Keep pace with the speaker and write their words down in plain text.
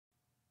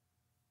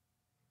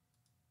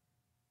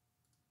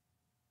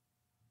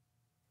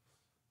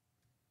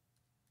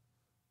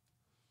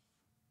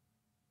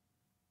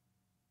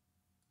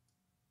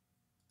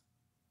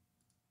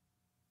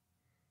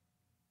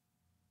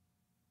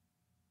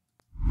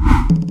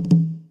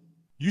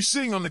You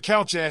sitting on the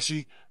couch,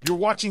 Ashy, you're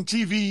watching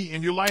TV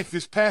and your life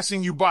is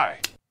passing you by.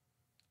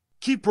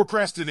 Keep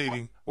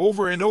procrastinating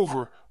over and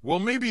over. Well,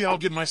 maybe I'll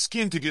get my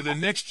skin together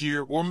next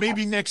year or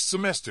maybe next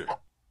semester.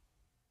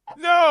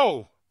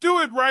 No! Do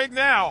it right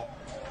now!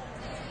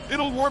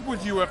 It'll work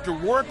with you after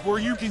work, or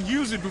you can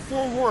use it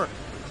before work.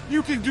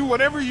 You can do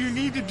whatever you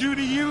need to do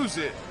to use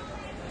it.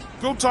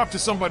 Go talk to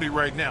somebody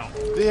right now.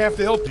 They have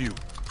to help you.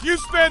 You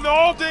spend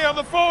all day on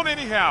the phone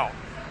anyhow.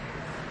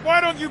 Why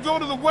don't you go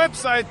to the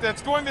website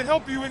that's going to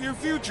help you in your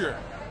future?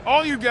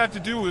 All you got to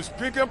do is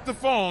pick up the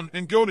phone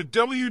and go to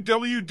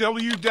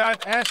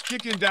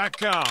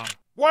www.ashkickin.com.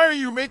 Why are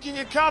you making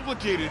it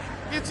complicated?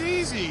 It's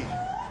easy.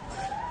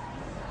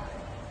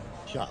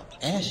 Shop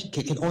Ash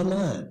Kickin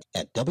online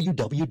at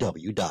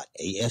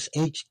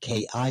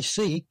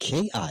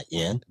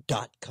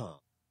www.ashkickin.com.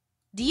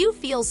 Do you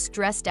feel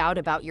stressed out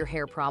about your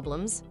hair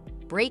problems?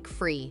 Break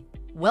free.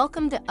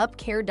 Welcome to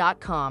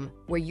upcare.com,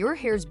 where your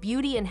hair's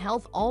beauty and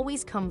health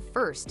always come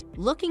first.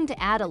 Looking to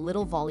add a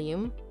little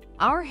volume?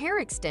 Our hair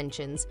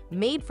extensions,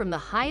 made from the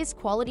highest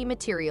quality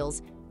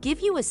materials, give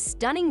you a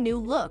stunning new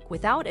look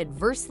without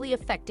adversely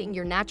affecting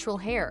your natural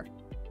hair.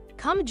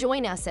 Come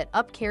join us at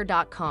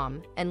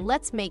upcare.com and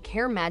let's make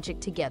hair magic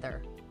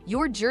together.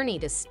 Your journey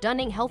to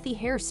stunning healthy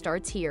hair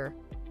starts here.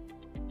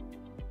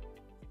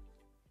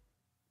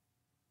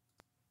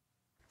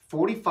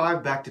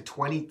 45 back to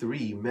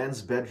 23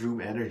 men's bedroom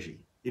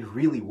energy. It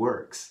really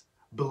works.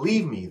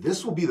 Believe me,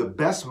 this will be the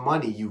best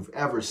money you've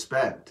ever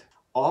spent.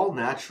 All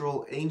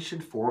natural,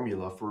 ancient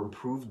formula for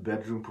improved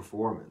bedroom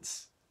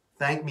performance.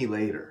 Thank me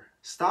later.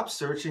 Stop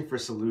searching for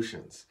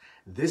solutions.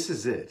 This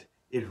is it.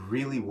 It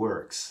really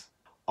works.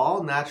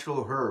 All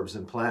natural herbs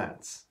and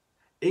plants.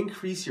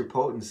 Increase your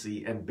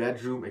potency and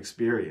bedroom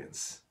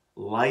experience.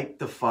 Light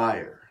the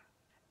fire.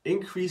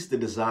 Increase the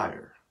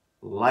desire.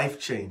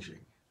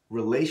 Life-changing.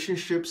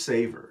 Relationship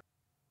saver.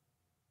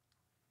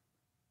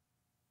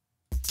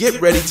 Get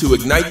ready to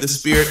ignite the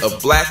spirit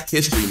of Black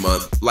History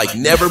Month like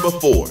never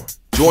before.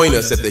 Join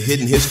us at the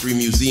Hidden History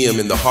Museum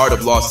in the heart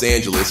of Los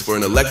Angeles for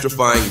an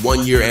electrifying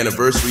one-year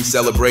anniversary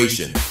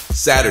celebration.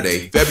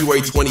 Saturday, February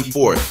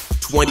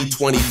 24th,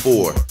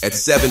 2024 at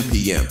 7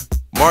 p.m.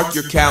 Mark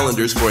your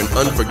calendars for an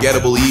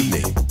unforgettable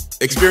evening.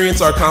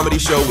 Experience our comedy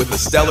show with a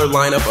stellar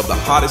lineup of the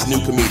hottest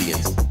new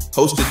comedians,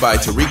 hosted by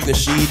Tariq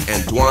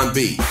and Dwan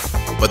B.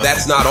 But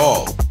that's not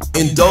all.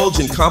 Indulge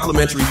in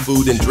complimentary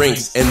food and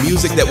drinks and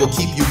music that will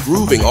keep you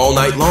grooving all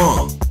night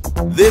long.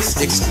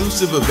 This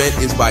exclusive event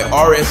is by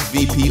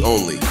RSVP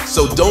only,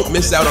 so don't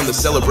miss out on the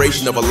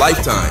celebration of a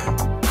lifetime.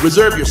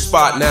 Reserve your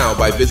spot now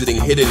by visiting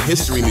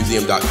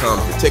hiddenhistorymuseum.com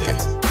for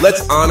tickets.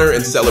 Let's honor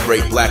and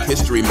celebrate Black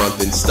History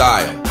Month in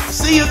style.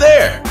 See you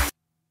there!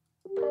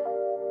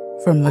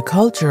 From the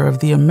culture of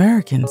the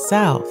American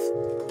South,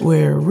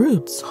 where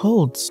roots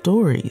hold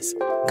stories,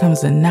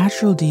 comes a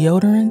natural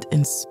deodorant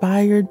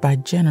inspired by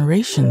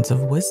generations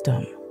of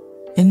wisdom.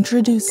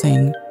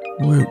 Introducing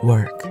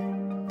Rootwork,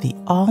 the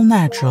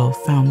all-natural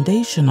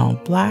foundational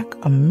Black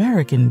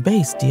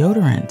American-based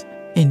deodorant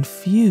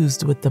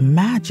infused with the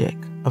magic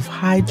of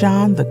High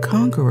John the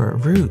Conqueror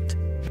root.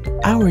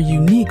 Our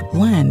unique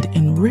blend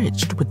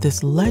enriched with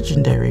this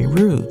legendary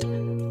root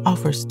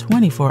offers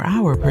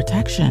 24-hour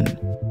protection,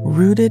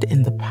 rooted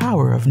in the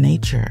power of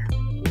nature.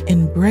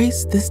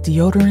 Embrace this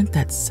deodorant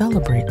that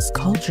celebrates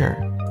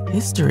culture,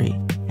 history,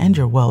 and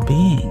your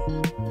well-being.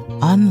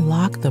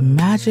 Unlock the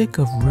magic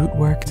of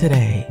Rootwork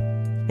today.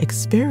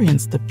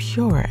 Experience the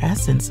pure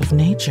essence of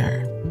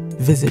nature.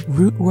 Visit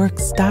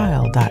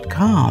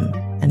rootworkstyle.com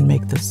and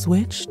make the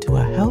switch to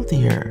a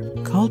healthier,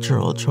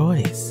 cultural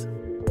choice.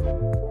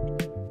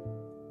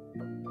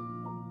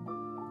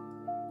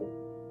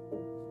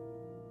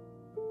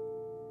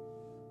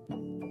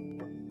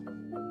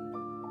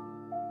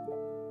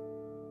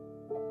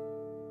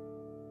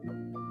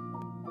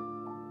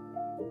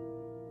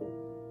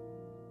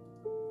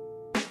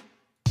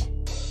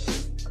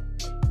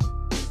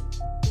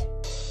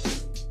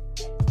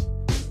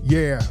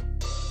 Yeah.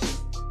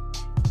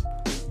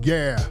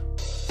 Yeah.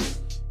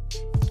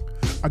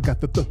 I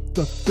got the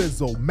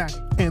fizzle, Mac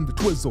and the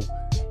twizzle.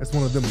 That's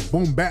one of them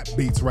boom bap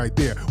beats right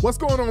there. What's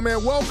going on,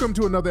 man? Welcome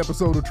to another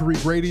episode of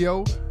Tariq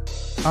Radio.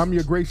 I'm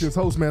your gracious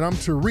host, man. I'm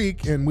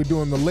Tariq, and we're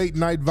doing the late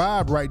night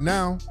vibe right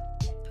now.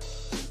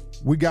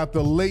 We got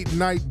the late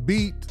night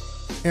beat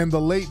and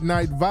the late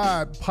night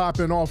vibe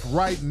popping off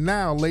right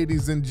now,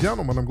 ladies and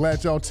gentlemen. I'm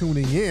glad y'all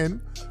tuning in.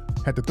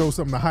 Had to throw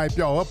something to hype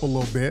y'all up a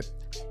little bit.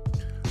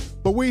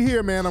 But we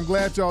here, man. I'm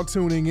glad y'all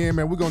tuning in,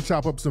 man. We're going to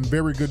chop up some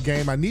very good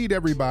game. I need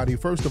everybody,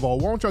 first of all,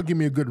 why don't y'all give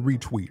me a good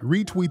retweet?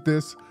 Retweet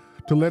this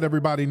to let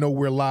everybody know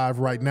we're live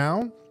right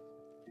now.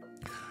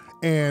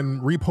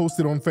 And repost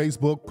it on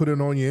Facebook, put it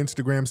on your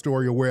Instagram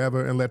story or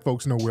wherever, and let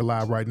folks know we're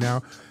live right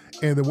now.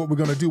 And then what we're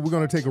going to do, we're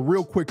going to take a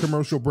real quick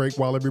commercial break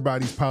while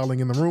everybody's piling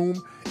in the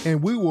room.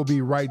 And we will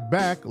be right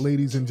back,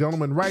 ladies and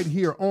gentlemen, right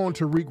here on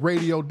Tariq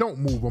Radio. Don't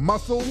move a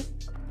muscle.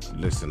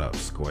 Listen up,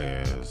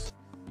 squares.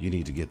 You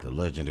need to get the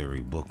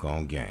legendary book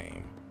on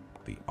game,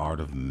 The Art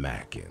of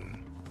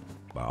Mackin,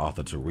 by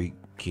author Tariq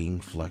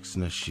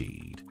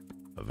Kingflex818,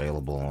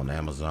 Available on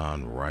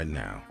Amazon right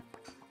now.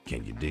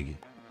 Can you dig it?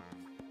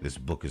 This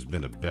book has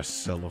been a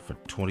bestseller for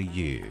 20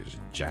 years,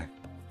 Jack.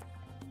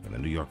 And the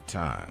New York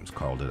Times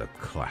called it a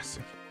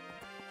classic.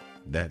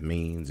 That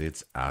means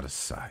it's out of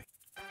sight.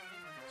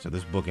 So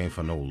this book ain't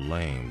for no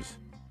lames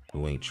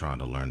who ain't trying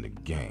to learn the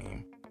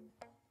game.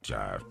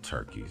 Jive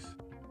turkeys.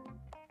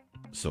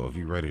 So if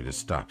you're ready to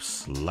stop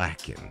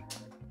slacking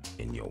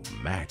in your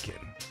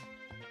macking,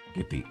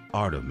 get the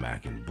Art of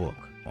Macking book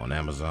on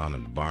Amazon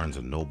and Barnes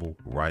 & Noble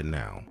right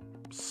now,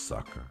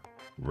 sucker.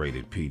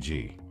 Rated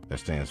PG. That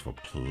stands for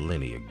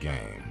plenty of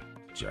game,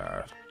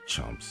 jive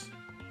chumps.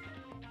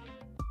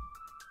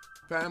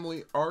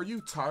 Family, are you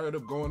tired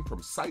of going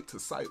from site to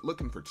site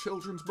looking for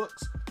children's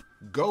books?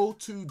 Go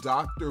to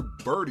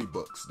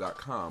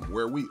drbirdybooks.com,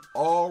 where we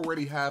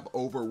already have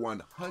over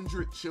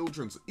 100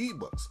 children's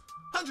ebooks.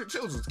 100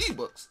 children's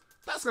ebooks?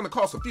 That's going to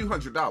cost a few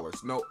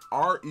 $100s. No,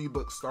 our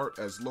ebooks start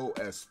as low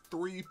as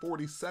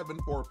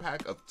 $347 for a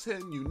pack of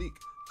 10 unique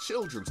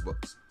children's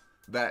books.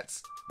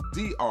 That's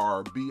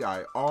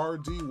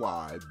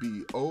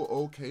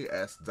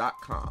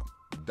DRBIRDYBOOKS.com.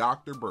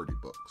 Dr. Birdie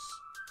Books.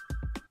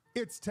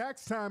 It's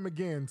tax time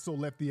again, so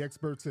let the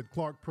experts at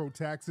Clark Pro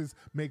Taxes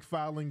make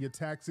filing your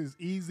taxes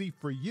easy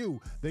for you.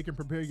 They can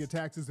prepare your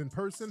taxes in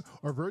person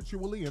or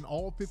virtually in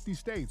all 50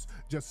 states.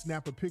 Just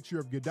snap a picture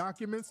of your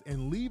documents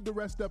and leave the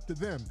rest up to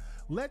them.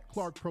 Let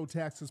Clark Pro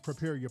Taxes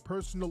prepare your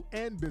personal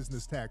and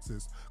business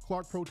taxes.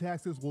 Clark Pro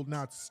Taxes will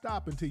not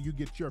stop until you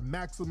get your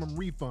maximum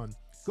refund.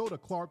 Go to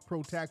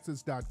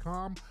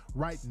clarkprotaxes.com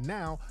right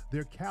now.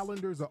 Their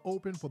calendars are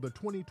open for the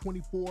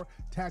 2024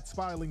 tax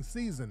filing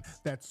season.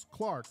 That's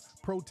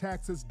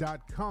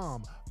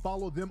clarkprotaxes.com.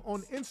 Follow them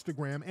on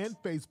Instagram and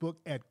Facebook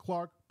at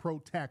Clark Pro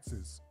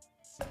Taxes.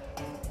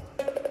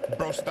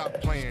 Bro, stop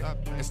playing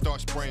and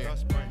start spraying.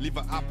 Leave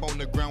an op on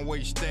the ground where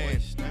you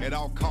stand. At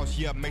all costs,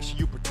 yeah, make sure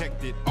you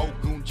protect it.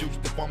 Ogun juice,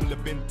 the formula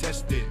been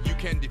tested. You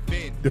can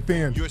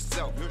defend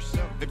yourself.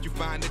 If you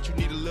find that you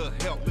need a little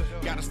help,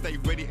 gotta stay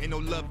ready. Ain't no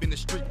love in the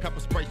street. Pepper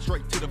spray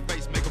straight to the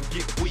face, make them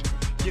get weak.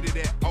 Get it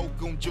at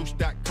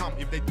ogunjuice.com.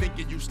 If they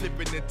thinking you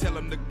slipping, then tell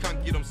them to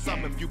come get them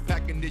some. If you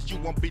packing this, you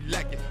won't be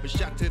lacking. A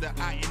shot to the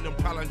eye in them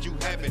problems you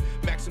having.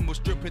 Maximal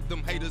strip, hit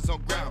them haters on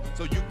ground,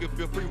 so you can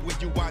feel free when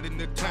you out in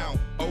the town.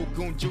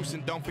 Ogun juice,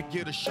 and don't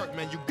forget a shirt,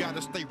 man. You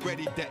gotta stay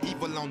ready. That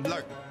evil on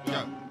alert.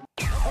 Yeah.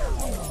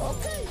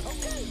 Okay.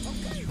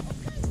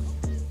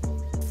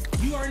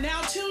 You are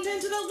now tuned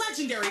into the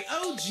legendary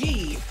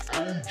OG.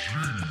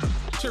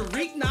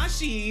 Tariq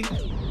Nasheed.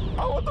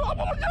 I want to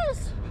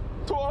apologize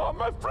to all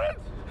my friends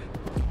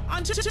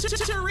on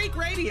Tariq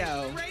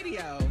Radio.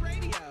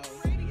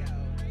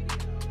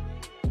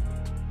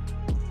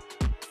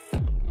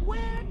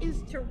 Where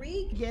is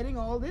Tariq getting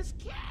all this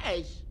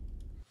cash?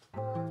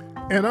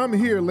 And I'm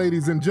here,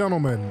 ladies and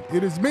gentlemen.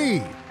 It is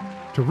me,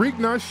 Tariq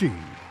Nasheed.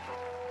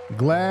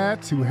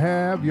 Glad to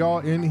have y'all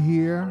in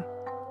here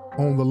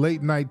on the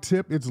late night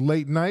tip. It's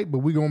late night, but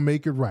we're going to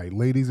make it right,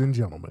 ladies and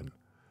gentlemen.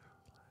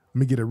 Let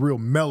me get a real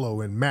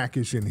mellow and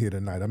Macish in here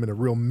tonight. I'm in a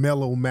real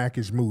mellow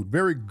Macish mood.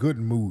 Very good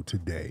mood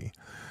today.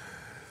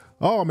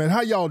 Oh, man,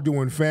 how y'all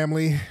doing,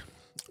 family? A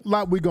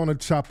lot we're going to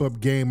chop up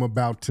game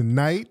about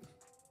tonight.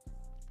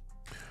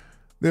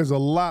 There's a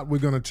lot we're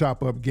going to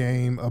chop up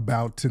game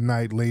about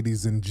tonight,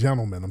 ladies and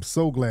gentlemen. I'm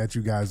so glad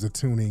you guys are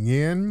tuning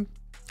in.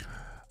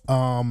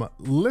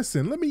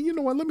 Listen, let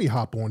me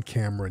hop on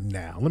camera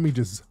now. Let me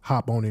just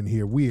hop on in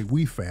here.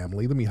 We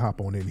family, let me hop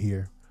on in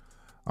here.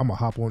 I'm going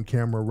to hop on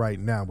camera right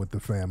now with the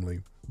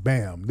family.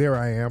 Bam, there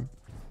I am.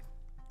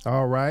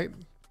 All right.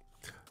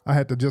 I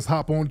had to just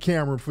hop on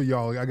camera for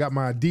y'all. I got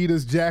my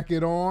Adidas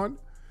jacket on.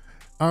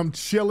 I'm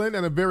chilling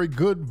in a very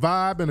good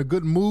vibe and a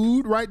good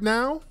mood right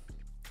now.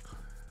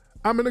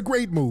 I'm in a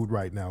great mood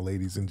right now,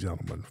 ladies and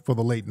gentlemen, for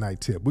the late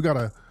night tip. We're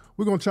going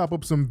to chop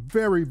up some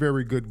very,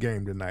 very good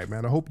game tonight,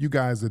 man. I hope you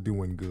guys are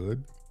doing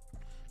good.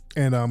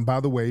 And by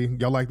the way,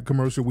 y'all like the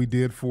commercial we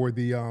did for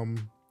the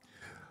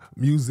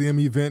museum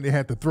event? It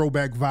had the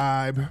throwback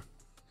vibe.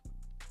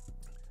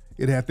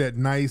 It had that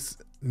nice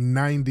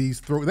 90s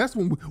throw. That's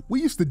when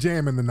we used to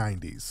jam in the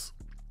 90s.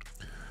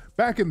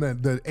 Back in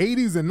the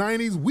 80s and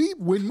 90s,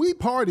 when we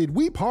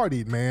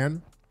partied,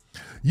 man.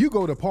 You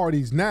go to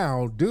parties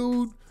now,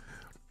 dude,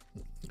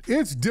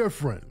 it's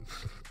different.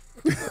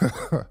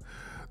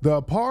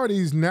 The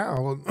parties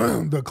now,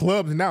 the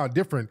clubs now are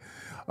different.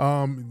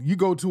 You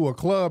go to a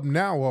club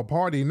now or a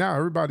party now,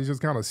 everybody's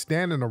just kind of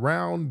standing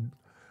around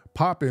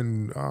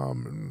popping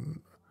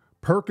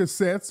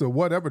Percocets or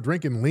whatever,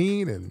 drinking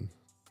lean, and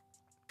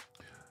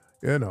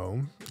you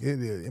know,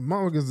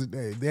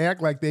 they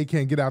act like they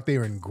can't get out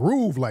there and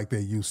groove like they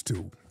used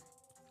to.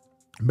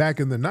 Back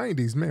in the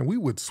 90s, man, we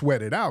would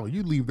sweat it out.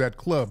 You leave that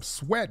club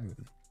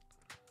sweating.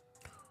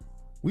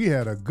 We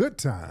had a good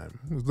time.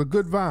 It was a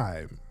good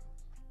vibe.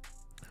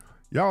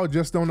 Y'all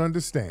just don't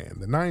understand.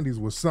 The 90s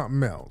was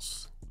something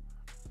else.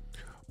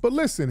 But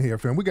listen here,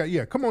 fam.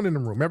 Come on in the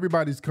room.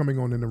 Everybody's coming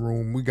on in the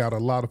room. We got a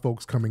lot of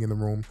folks coming in the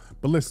room.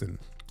 But listen,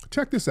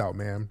 check this out,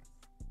 man.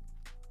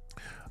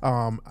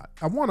 I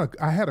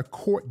had a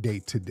court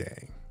date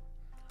today.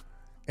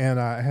 And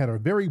I had a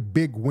very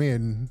big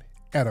win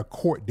at a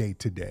court date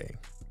today.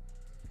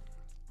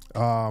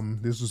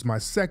 This was my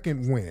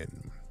second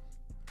win.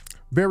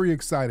 Very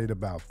excited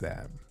about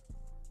that.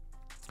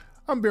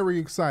 I'm very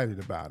excited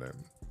about it.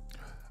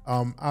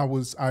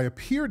 I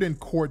appeared in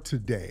court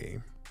today.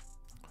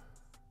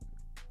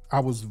 I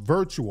was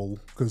virtual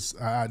because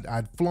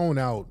I'd flown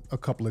out a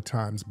couple of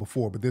times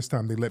before, but this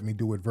time they let me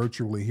do it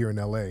virtually here in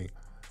LA.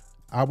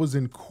 I was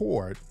in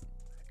court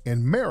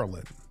in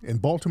Maryland, in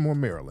Baltimore,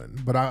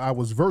 Maryland, but I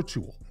was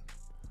virtual.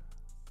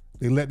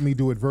 They let me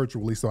do it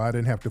virtually, so I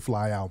didn't have to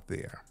fly out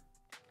there.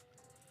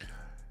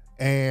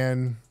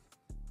 And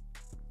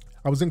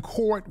I was in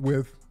court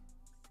with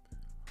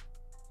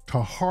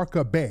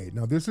Taharka Bey.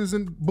 Now, this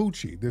isn't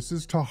Bucci. This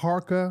is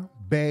Taharka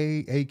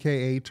Bey,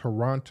 a.k.a.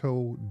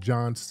 Toronto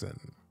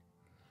Johnson.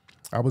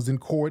 I was in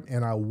court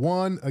and I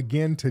won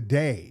again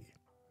today.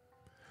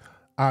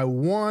 I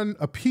won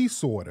a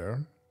peace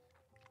order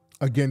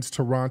against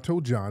Toronto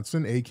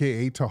Johnson,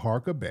 a.k.a.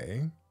 Taharka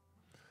Bey,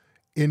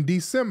 in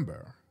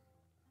December.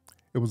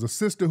 It was a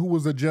sister who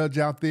was a judge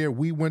out there.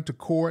 We went to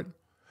court.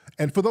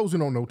 And for those who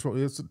don't know,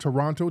 it's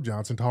Toronto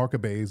Johnson. Taharka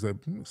Bey is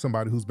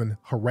somebody who's been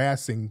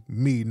harassing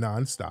me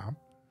nonstop.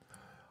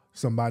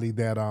 Somebody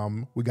that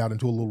we got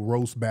into a little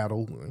roast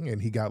battle,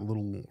 and he got a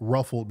little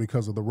ruffled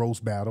because of the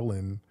roast battle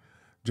and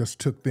just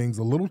took things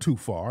a little too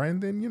far.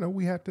 And then,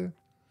 we had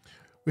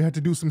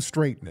to do some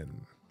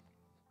straightening.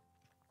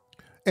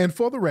 And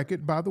for the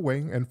record, by the way,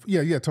 and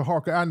yeah,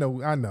 Taharka,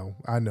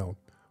 I know.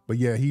 But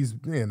yeah, he's,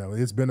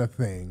 it's been a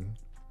thing.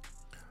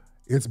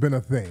 It's been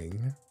a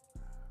thing.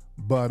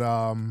 But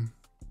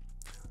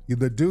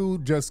the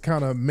dude just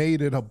kind of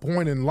made it a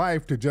point in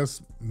life to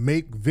just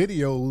make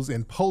videos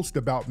and post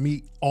about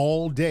me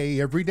all day,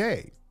 every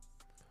day.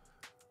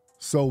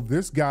 So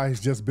this guy's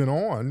just been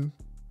on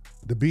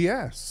the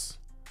BS.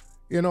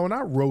 And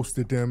I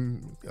roasted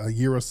him a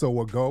year or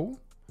so ago,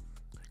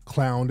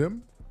 clowned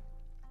him.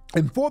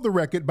 And for the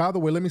record, by the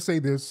way, let me say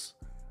this,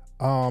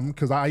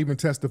 because I even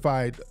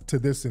testified to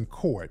this in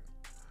court.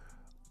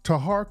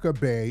 Taharka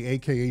Bey,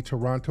 a.k.a.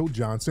 Toronto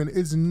Johnson,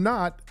 is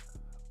not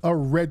a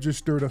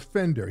registered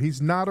offender.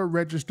 He's not a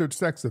registered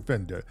sex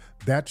offender.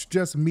 That's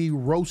just me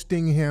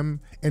roasting him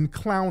and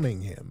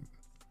clowning him.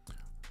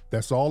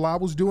 That's all I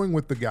was doing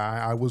with the guy.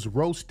 I was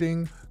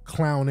roasting,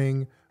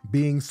 clowning,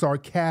 being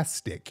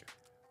sarcastic.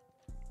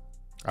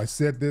 I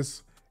said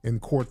this in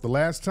court the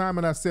last time,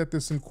 and I said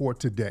this in court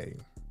today.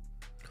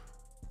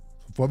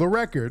 For the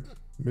record,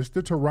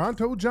 Mr.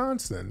 Toronto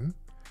Johnson,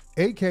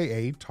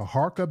 a.k.a.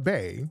 Taharka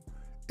Bey,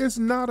 is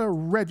not a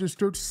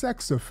registered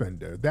sex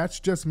offender. That's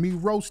just me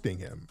roasting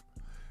him.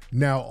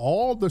 Now,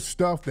 all the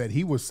stuff that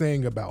he was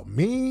saying about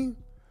me,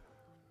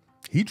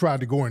 he tried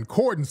to go in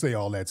court and say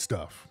all that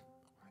stuff.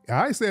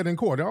 I said in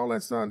court, all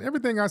that stuff,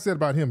 everything I said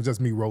about him is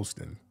just me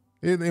roasting,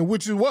 and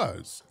which it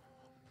was.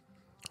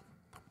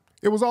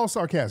 It was all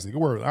sarcastic.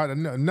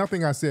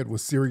 Nothing I said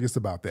was serious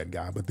about that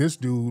guy, but this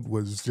dude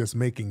was just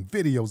making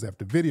videos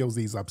after videos,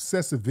 these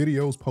obsessive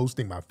videos,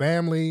 posting my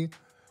family,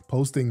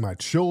 posting my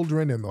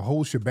children, and the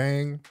whole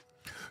shebang.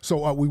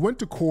 So we went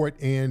to court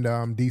in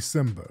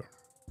December.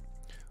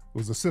 It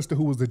was a sister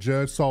who was the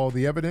judge, saw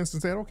the evidence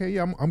and said, okay,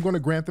 yeah, I'm going to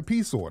grant the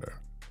peace order.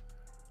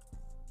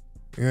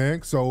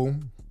 And so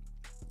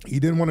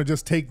he didn't want to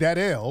just take that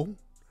L.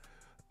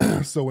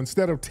 So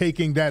instead of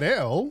taking that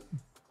L,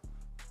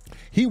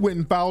 he went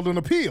and filed an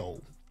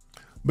appeal,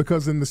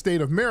 because in the state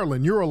of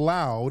Maryland, you're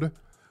allowed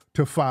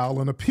to file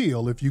an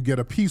appeal if you get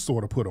a peace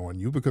order put on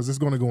you, because it's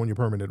going to go on your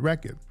permanent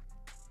record.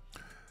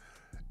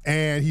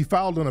 And he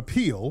filed an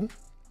appeal.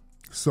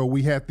 So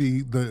we had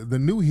the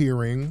new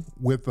hearing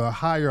with a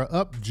higher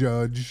up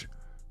judge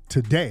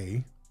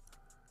today.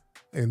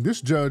 And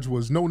this judge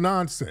was no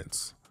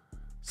nonsense.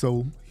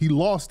 So he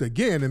lost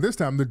again. And this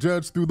time the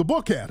judge threw the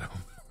book at him.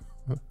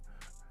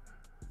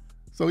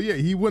 So yeah,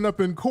 he went up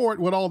in court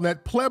with all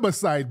that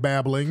plebiscite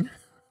babbling.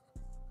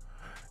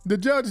 The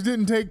judge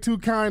didn't take too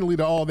kindly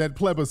to all that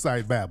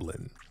plebiscite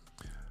babbling.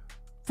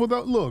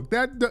 Look,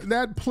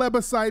 that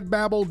plebiscite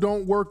babble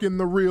don't work in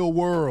the real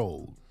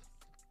world.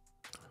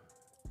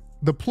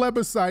 The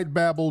plebiscite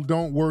babble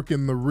don't work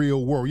in the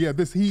real world. Yeah,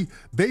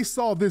 they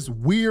saw this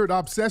weird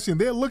obsession.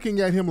 They're looking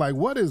at him like,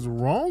 what is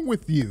wrong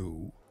with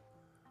you?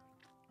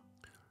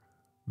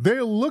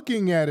 They're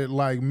looking at it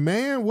like,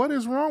 man, what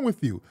is wrong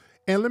with you?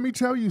 And let me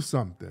tell you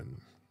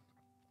something.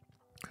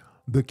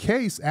 This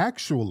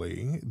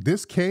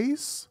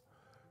case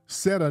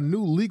set a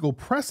new legal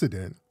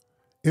precedent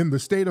in the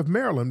state of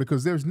Maryland,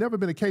 because there's never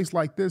been a case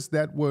like this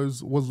that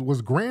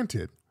was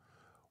granted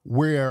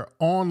where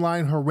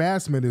online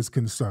harassment is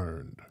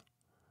concerned.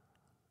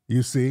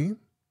 You see?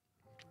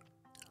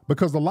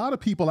 Because a lot of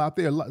people out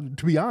there,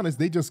 to be honest,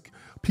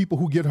 people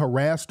who get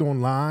harassed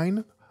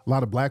online, a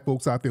lot of black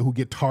folks out there who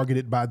get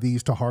targeted by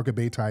these Taharka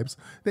Bey types,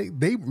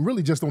 they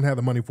really just don't have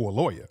the money for a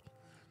lawyer.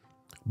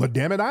 But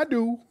damn it, I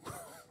do.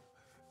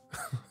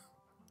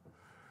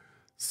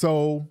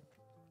 So,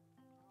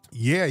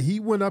 yeah, he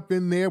went up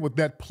in there with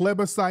that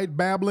plebiscite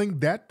babbling.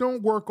 That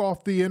don't work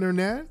off the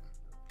internet.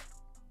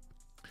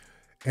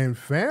 And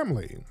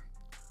family,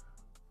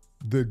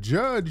 the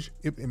judge,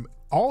 if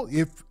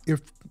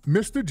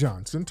Mr.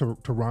 Johnson,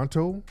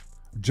 Toronto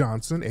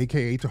Johnson,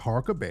 aka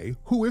Taharka Bey,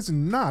 who is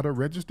not a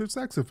registered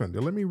sex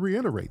offender. Let me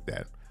reiterate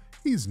that.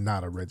 He's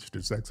not a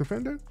registered sex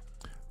offender.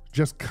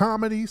 Just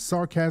comedy,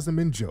 sarcasm,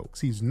 and jokes.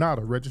 He's not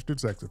a registered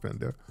sex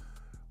offender.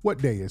 What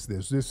day is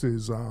this? This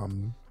is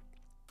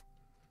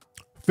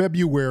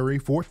February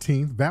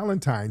 14th,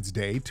 Valentine's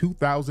Day,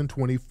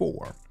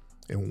 2024.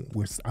 And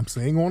I'm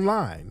saying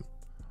online,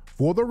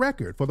 for the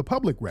record, for the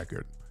public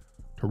record,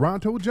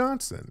 Toronto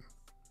Johnson,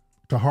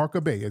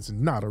 Taharka Bey is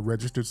not a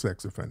registered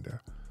sex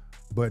offender,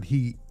 but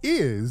he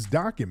is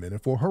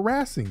documented for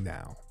harassing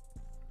now.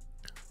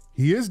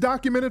 He is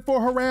documented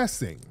for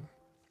harassing.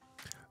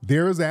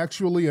 There is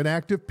actually an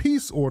active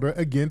peace order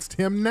against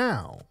him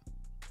now.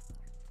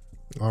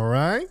 All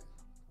right.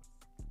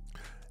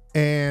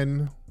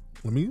 And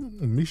let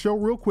me show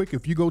real quick.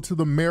 If you go to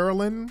the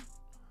Maryland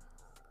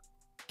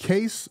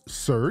case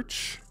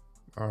search,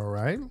 all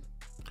right,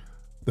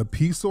 the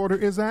peace order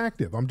is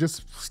active. I'm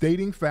just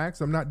stating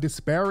facts. I'm not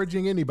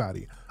disparaging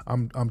anybody.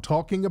 I'm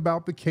talking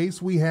about the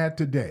case we had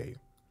today.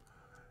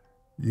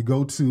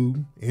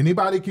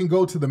 Anybody can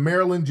go to the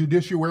Maryland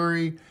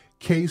Judiciary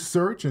case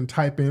search and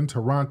type in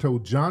Toronto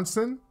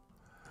Johnson.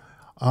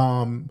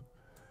 Got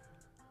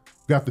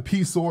the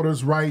peace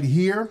orders right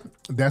here.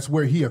 That's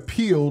where he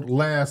appealed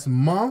last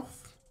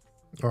month.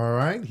 All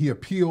right, he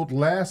appealed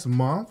last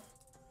month.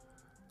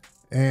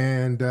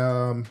 And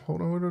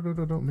hold on,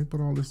 let me put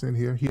all this in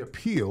here. He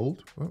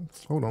appealed.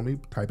 Hold on, let me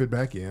type it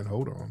back in.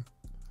 Hold on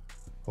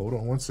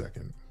 1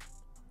 second.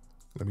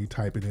 Let me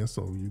type it in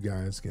so you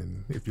guys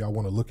can, if y'all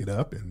want to look it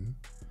up. And,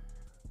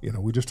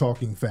 we're just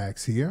talking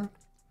facts here.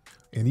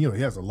 And, he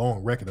has a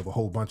long record of a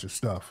whole bunch of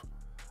stuff.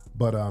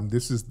 But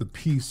this is the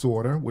peace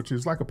order, which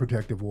is like a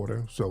protective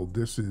order. So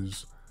this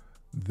is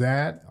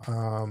that,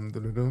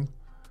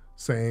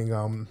 saying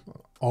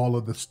all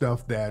of the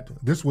stuff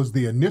this was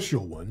the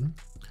initial one.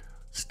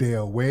 Stay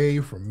away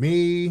from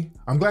me.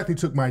 I'm glad they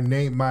took my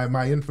name,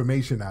 my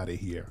information out of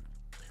here.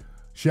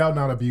 Shall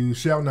not abuse,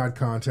 shall not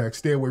contact,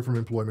 stay away from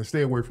employment,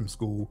 stay away from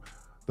school,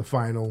 the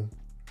final.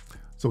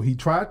 So he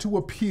tried to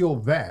appeal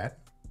that.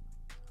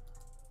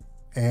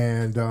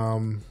 And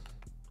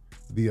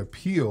the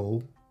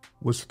appeal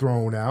was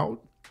thrown out.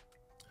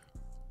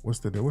 What's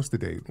the date? Where's the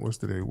date?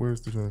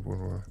 Where's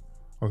the,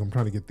 I'm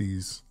trying to get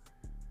these.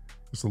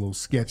 It's a little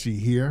sketchy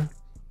here.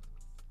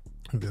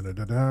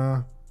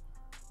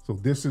 So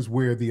this is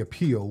where the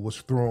appeal was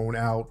thrown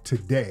out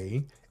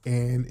today,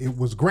 and it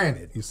was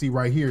granted. You see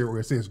right here where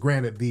it says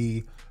granted,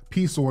 the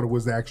peace order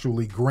was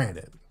actually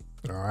granted.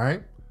 All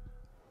right.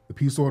 The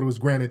peace order was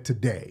granted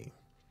today.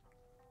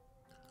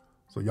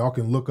 So y'all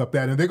can look up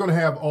that, and they're going to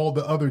have all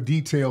the other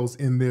details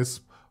in this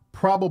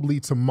probably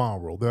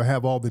tomorrow. They'll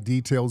have all the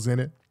details in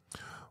it.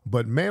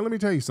 But man, let me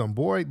tell you something,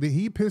 boy,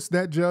 he pissed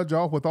that judge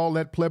off with all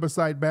that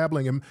plebiscite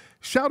babbling. And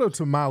shout out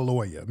to my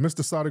lawyer,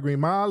 Mr. Sodergreen,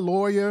 my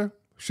lawyer.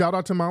 Shout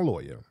out to my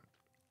lawyer.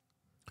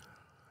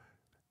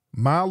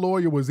 My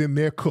lawyer was in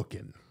there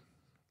cooking.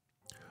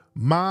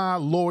 My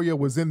lawyer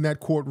was in that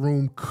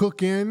courtroom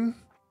cooking.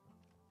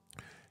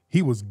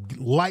 He was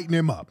lighting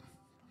him up.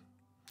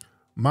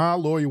 My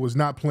lawyer was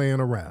not playing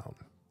around.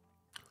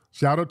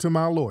 Shout out to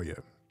my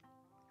lawyer.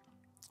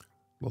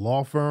 The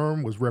law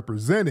firm was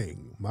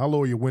representing. My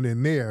lawyer went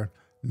in there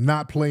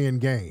not playing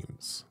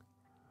games.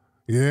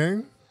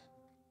 Yeah?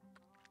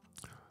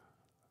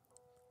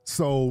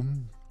 So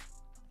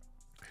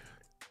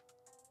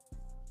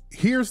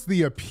here's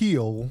the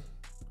appeal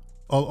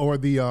or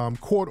the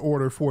court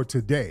order for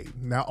today.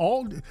 Now,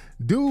 I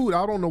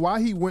don't know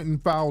why he went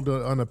and filed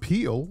an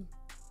appeal.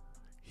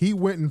 He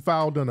went and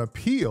filed an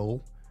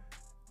appeal,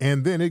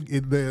 and then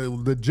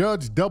the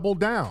judge doubled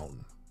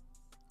down.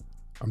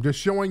 I'm just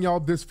showing y'all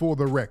this for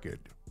the record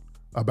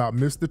about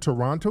Mr.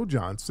 Toronto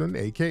Johnson,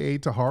 aka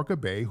Taharka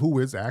Bey, who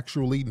is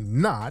actually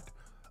not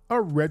a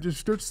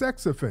registered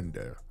sex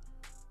offender.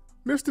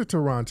 Mr.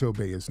 Toronto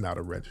Bey is not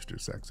a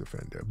registered sex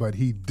offender, but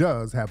he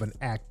does have an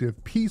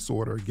active peace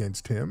order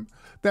against him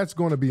that's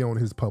going to be on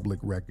his public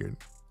record.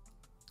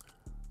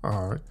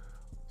 All right.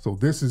 So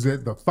this is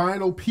it. The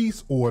final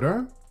peace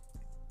order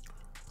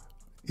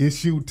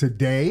issued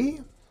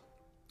today.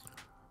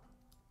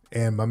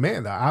 And my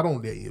man,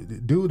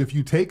 dude, if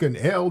you take an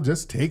L,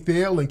 just take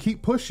the L and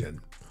keep pushing.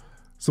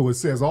 So it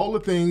says all the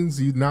things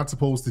you're not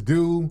supposed to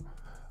do.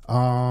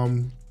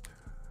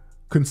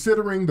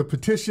 Considering the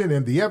petition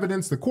and the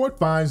evidence, the court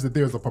finds that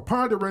there's a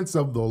preponderance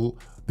of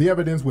the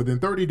evidence within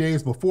 30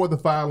 days before the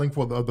filing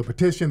of the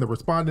petition. The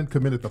respondent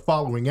committed the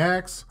following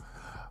acts.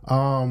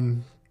 What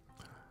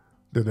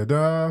is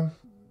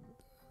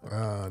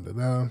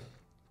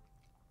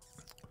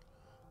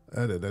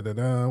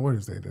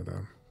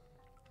that?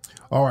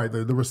 All right,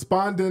 the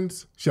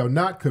respondents shall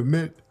not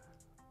commit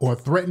or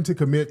threaten to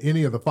commit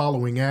any of the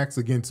following acts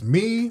against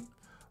me: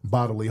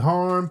 bodily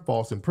harm,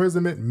 false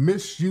imprisonment,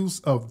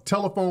 misuse of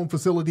telephone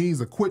facilities,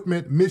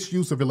 equipment,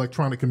 misuse of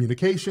electronic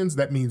communications.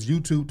 That means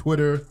YouTube,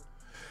 Twitter,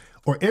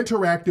 or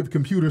interactive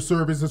computer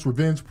services,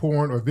 revenge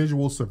porn, or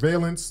visual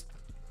surveillance.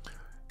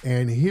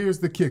 And here's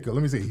the kicker.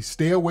 Let me see.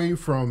 Stay away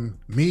from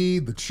me,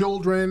 the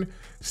children.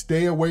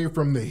 Stay away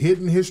from the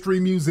Hidden History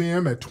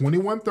Museum at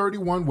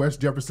 2131 West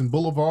Jefferson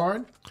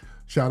Boulevard.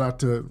 Shout out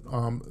to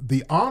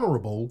the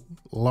Honorable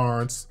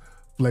Lawrence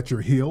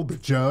Fletcher Hill, the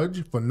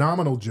judge,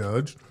 phenomenal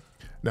judge.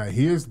 Now,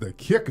 here's the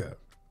kicker.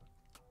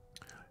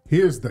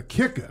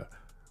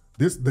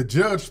 The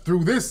judge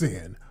threw this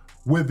in.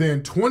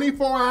 Within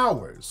 24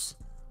 hours,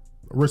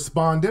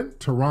 respondent,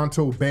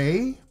 Toronto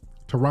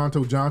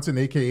Johnson,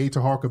 a.k.a.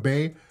 Taharka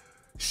Bey,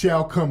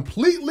 shall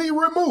completely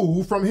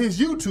remove from his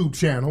YouTube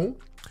channel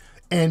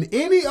and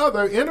any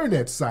other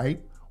internet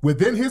site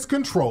within his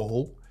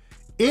control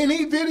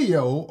any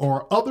video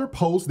or other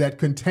post that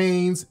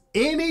contains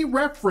any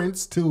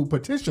reference to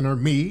petitioner,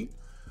 me,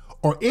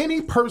 or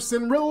any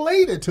person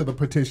related to the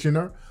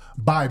petitioner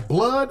by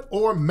blood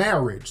or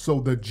marriage. So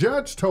the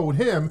judge told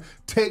him,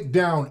 take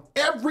down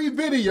every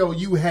video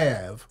you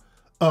have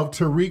of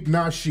Tariq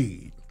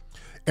Nasheed.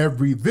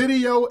 Every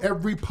video,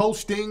 every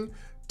posting,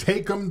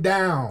 take them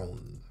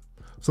down.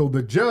 So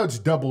the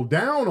judge doubled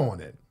down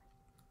on it.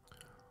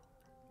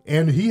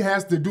 And he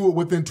has to do it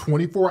within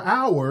 24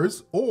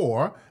 hours,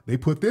 or they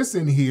put this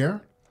in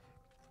here,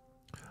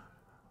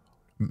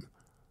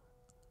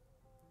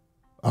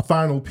 a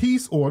final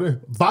peace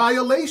order.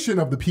 Violation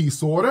of the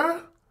peace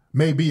order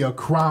may be a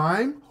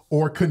crime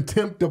or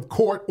contempt of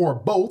court or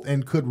both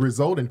and could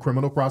result in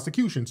criminal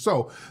prosecution.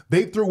 So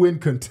they threw in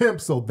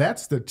contempt, so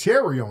that's the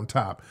cherry on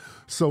top.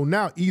 So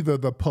now either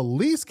the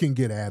police can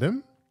get at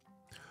him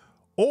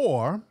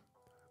or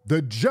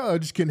the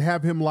judge can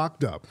have him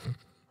locked up.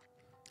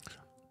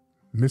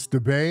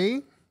 Mr.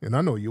 Bey, and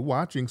I know you're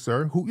watching,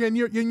 sir, and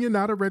you're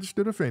not a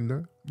registered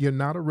offender. You're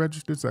not a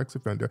registered sex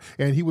offender.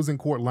 And he was in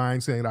court lying,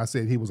 saying I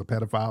said he was a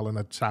pedophile and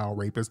a child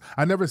rapist.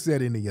 I never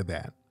said any of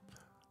that.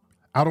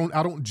 I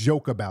don't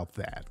joke about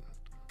that.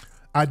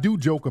 I do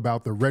joke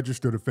about the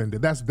registered offender.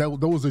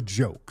 Those are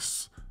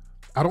jokes.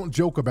 I don't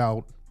joke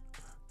about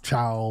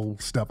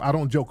child stuff. I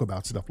don't joke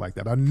about stuff like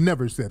that. I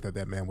never said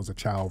that man was a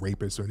child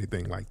rapist or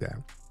anything like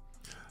that.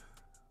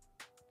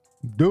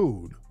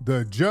 Dude,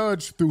 the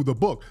judge threw the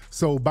book.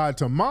 So by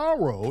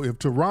tomorrow, if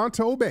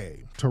Toronto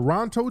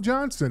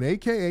Johnson,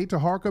 a.k.a.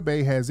 Taharka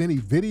Bey, has any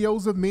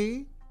videos of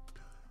me,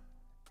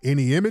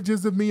 any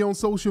images of me on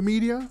social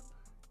media,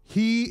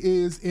 he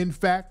is in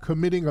fact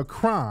committing a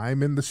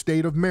crime in the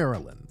state of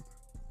Maryland.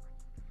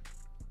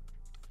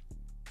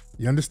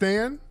 You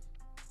understand?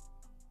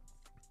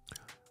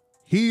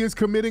 He is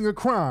committing a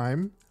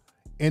crime,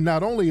 and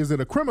not only is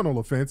it a criminal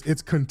offense,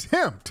 it's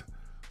contempt.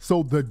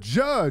 So the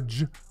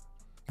judge,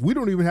 we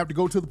don't even have to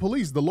go to the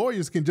police. The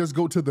lawyers can just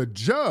go to the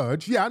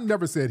judge. Yeah, I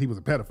never said he was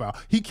a pedophile.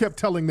 He kept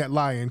telling that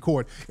lie in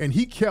court, and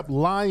he kept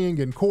lying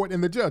in court,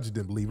 and the judge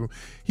didn't believe him.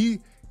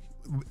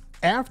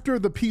 After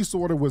the peace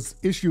order was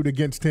issued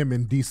against him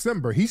in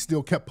December, he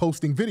still kept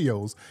posting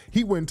videos.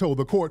 He went and told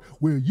the court,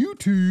 well,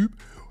 YouTube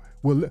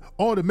will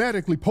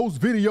automatically post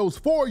videos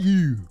for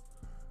you.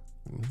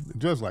 The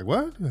judge's like,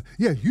 what?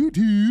 Yeah,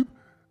 YouTube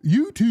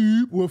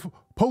will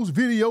post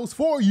videos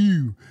for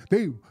you.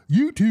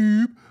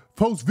 YouTube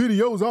post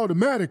videos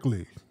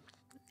automatically.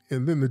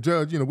 And then the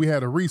judge, we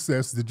had a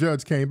recess. The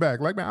judge came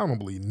back like, man, I don't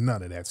believe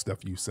none of that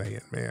stuff you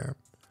saying, man.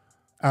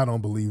 I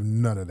don't believe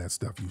none of that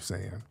stuff you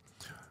saying.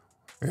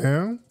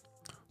 Yeah.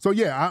 So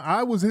yeah,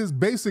 I was his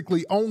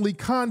basically only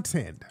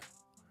content.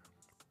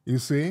 You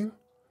see?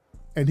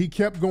 And he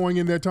kept going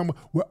in there talking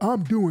about, well,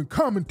 I'm doing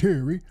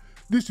commentary.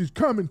 This is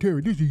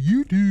commentary. This is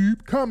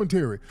YouTube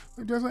commentary.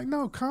 I'm just like,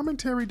 no,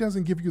 commentary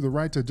doesn't give you the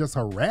right to just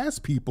harass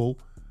people.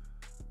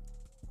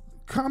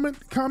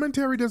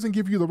 Commentary doesn't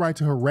give you the right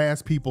to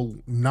harass people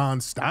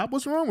nonstop.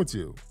 What's wrong with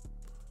you?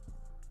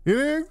 You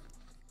know?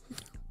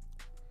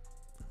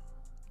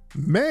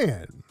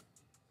 Man.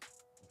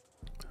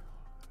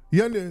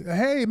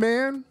 Hey,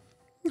 man.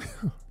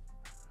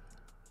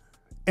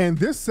 And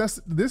this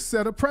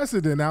set a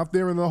precedent out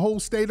there in the whole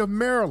state of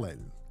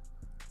Maryland.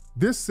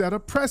 This set a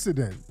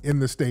precedent in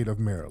the state of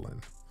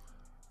Maryland.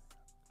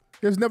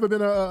 There's never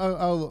been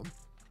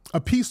a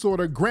peace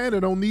order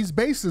granted on these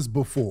bases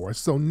before.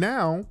 So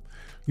now,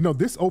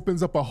 this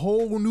opens up a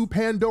whole new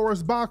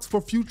Pandora's box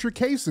for future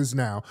cases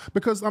now.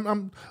 Because I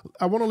want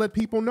to let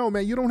people know,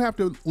 man, you don't have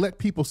to let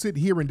people sit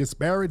here and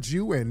disparage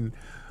you and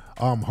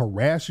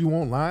harass you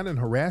online and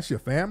harass your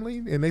family,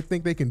 and they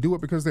think they can do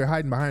it because they're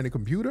hiding behind a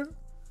computer.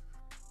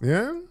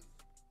 Yeah?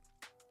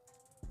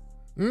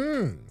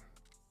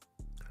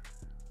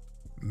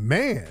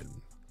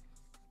 Man.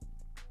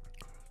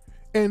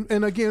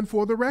 And again,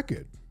 for the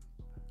record,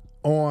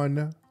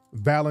 on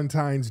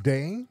Valentine's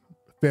Day,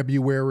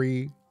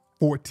 February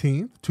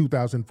 14th,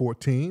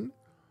 2014,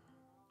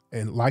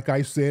 and like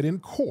I said in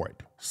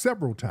court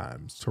several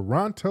times,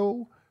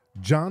 Toronto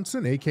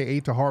Johnson,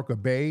 a.k.a.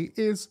 Taharka Bey,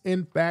 is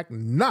in fact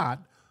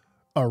not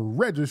a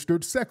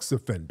registered sex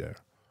offender.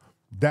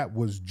 That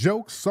was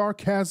jokes,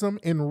 sarcasm,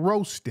 and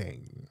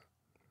roasting.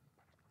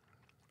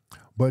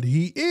 But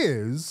he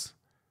is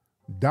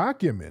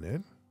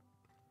documented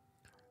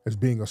as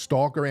being a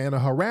stalker and a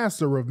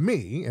harasser of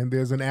me, and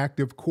there's an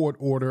active court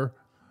order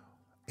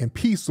and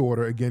peace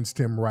order against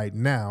him right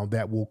now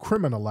that will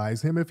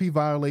criminalize him if he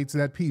violates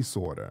that peace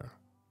order.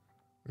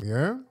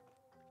 Yeah?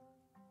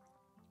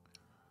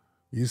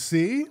 You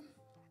see?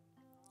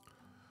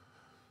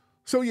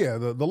 So yeah,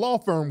 the law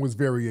firm was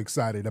very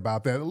excited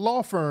about that.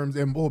 Law firms,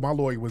 and my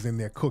lawyer was in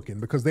there cooking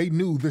because they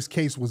knew this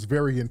case was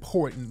very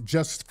important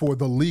just for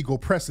the legal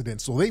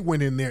precedent. So they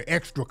went in there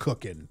extra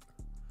cooking.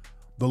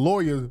 The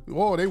lawyers,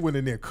 they went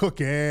in there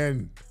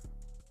cooking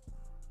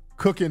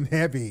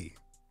heavy.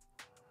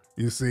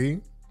 You see?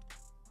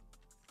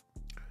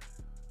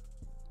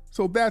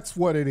 So that's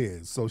what it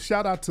is. So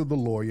shout out to the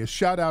lawyers.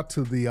 Shout out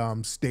to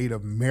the state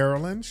of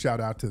Maryland.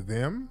 Shout out to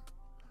them.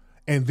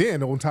 And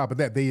then on top of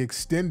that, they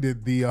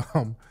extended the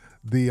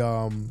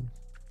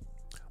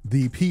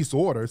peace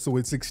order, so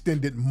it's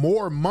extended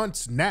more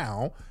months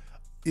now.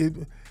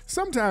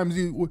 Sometimes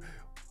you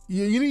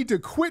need to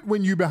quit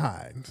when you're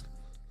behind.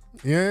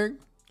 Yeah.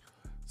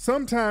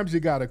 Sometimes you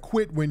gotta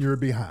quit when you're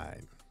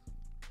behind.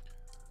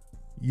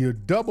 You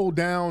double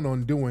down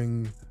on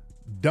doing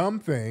dumb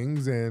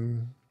things,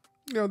 and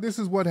this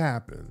is what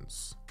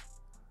happens.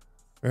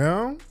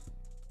 Man.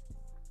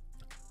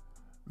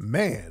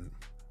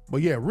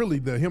 But yeah, really,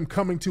 him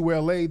coming to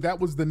LA, that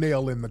was the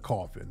nail in the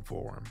coffin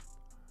for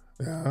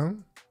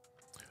him.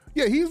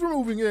 Yeah, he's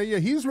removing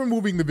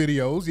the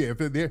videos. Yeah,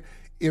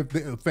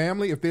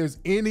 if there's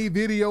any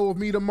video of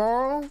me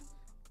tomorrow,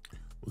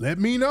 let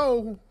me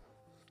know.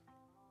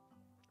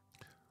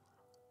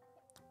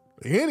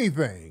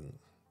 Anything.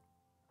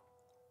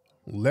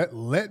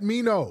 Let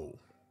me know.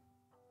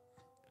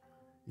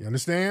 You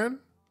understand?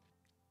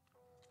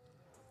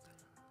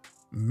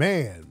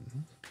 Man.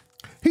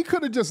 He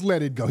could have just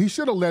let it go. He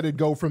should have let it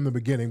go from the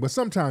beginning. But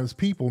sometimes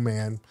people,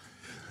 man,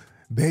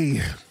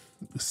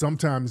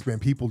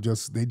 people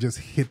just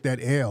hit that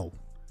L.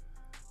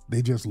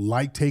 They just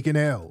like taking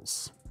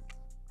L's.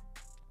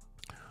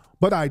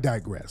 But I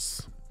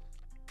digress.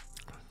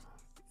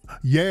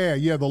 Yeah,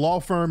 the law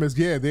firm is,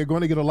 they're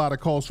going to get a lot of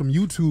calls from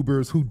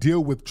YouTubers who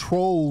deal with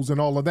trolls and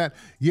all of that.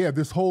 Yeah,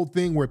 this whole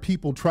thing where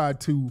people try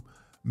to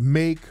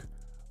make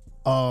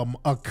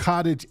a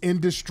cottage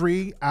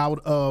industry out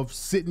of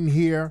sitting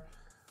here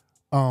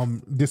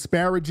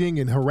disparaging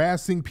and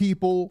harassing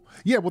people.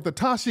 Yeah, with the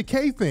Tasha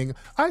K thing,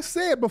 I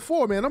said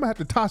before, man, I'm gonna have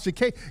to Tasha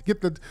K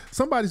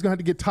somebody's gonna have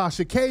to get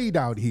Tasha K'd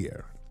out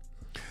here.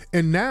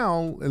 And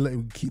now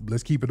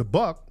let's keep it a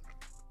buck.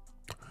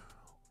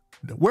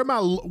 Where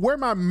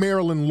my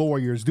Maryland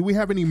lawyers? Do we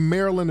have any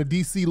Maryland or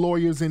DC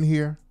lawyers in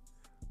here?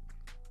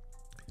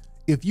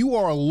 If you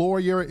are a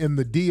lawyer in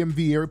the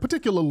DMV area,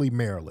 particularly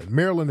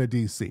Maryland or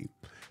DC,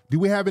 do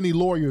we have any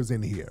lawyers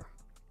in here?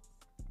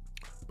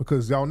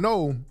 Because y'all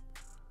know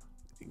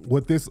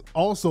what this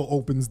also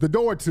opens the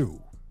door to.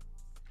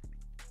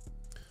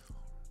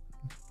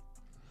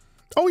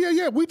 Oh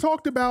yeah. We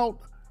talked about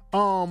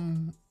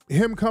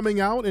him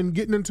coming out and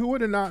getting into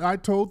it, and I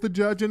told the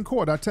judge in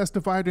court, I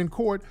testified in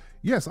court,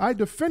 yes, I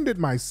defended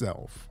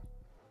myself.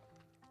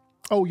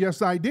 Oh,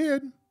 yes, I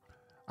did.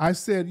 I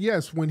said,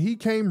 yes, when he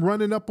came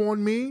running up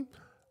on me,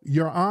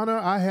 Your Honor,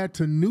 I had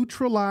to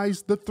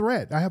neutralize the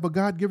threat. I have a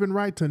God-given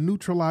right to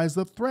neutralize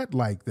a threat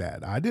like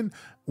that.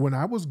 When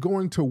I was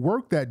going to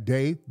work that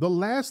day, the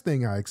last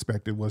thing I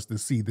expected was to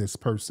see this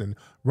person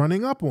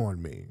running up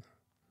on me.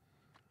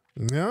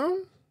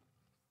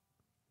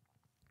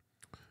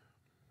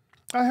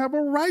 I have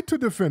a right to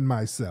defend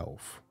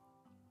myself.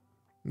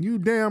 You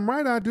damn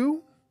right I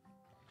do.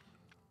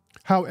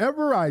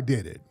 However I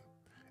did it,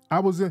 I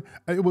was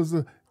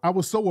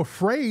so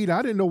afraid,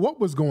 I didn't know what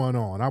was going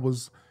on. I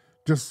was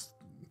just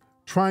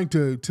trying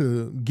to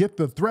get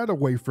the threat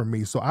away from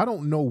me. So I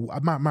don't know.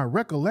 My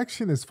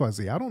recollection is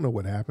fuzzy. I don't know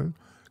what happened,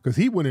 because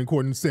he went in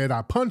court and said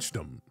I punched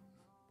him.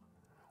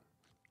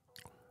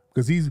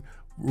 Because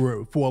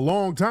for a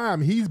long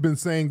time, he's been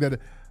saying that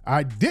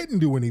I didn't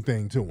do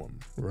anything to him.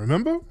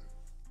 Remember?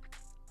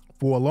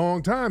 For a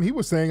long time, he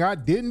was saying I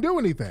didn't do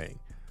anything.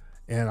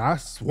 And I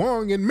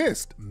swung and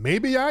missed.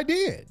 Maybe I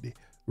did.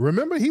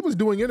 Remember, he was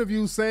doing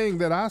interviews saying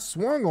that I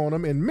swung on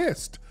him and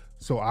missed.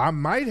 So I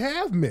might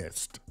have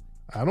missed.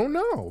 I don't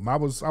know. I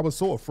was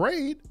so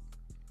afraid.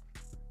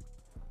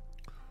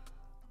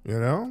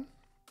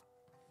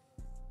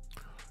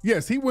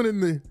 Yes, he went in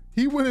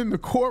the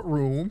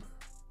courtroom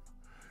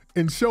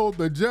and showed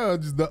the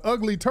judge the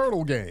ugly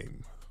turtle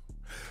game.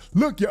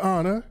 Look, Your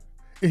Honor.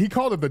 And he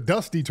called it the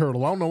Dusty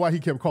Turtle. I don't know why he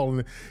kept calling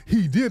it.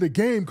 He did a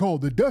game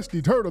called the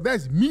Dusty Turtle.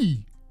 That's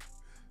me.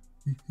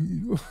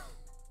 The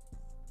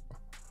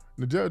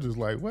judge was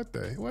like, what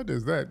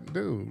does that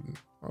do?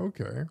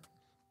 Okay.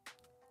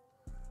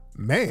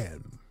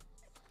 Man.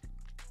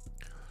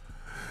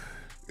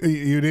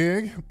 You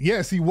dig?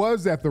 Yes, he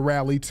was at the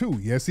rally too.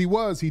 Yes, he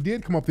was. He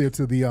did come up there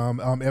to the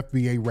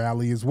FBA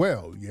rally as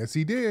well. Yes,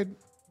 he did.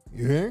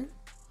 Yeah.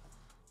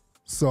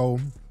 So,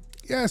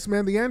 yes,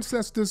 man, the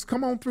ancestors,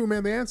 come on through,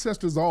 man. The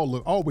ancestors are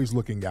always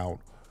looking out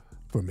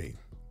for me.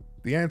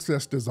 The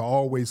ancestors are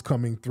always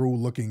coming through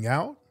looking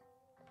out.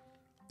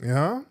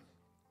 Yeah.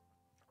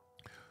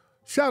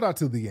 Shout out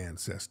to the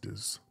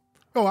ancestors.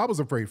 Oh, I was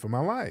afraid for my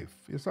life.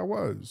 Yes, I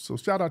was. So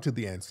shout out to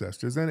the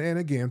ancestors. And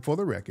again, for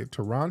the record,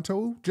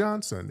 Toronto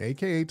Johnson,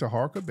 a.k.a.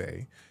 Taharka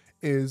Bay,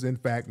 is in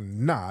fact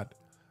not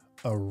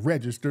a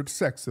registered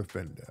sex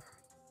offender.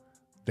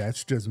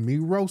 That's just me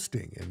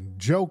roasting and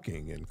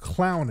joking and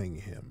clowning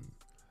him.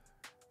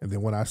 And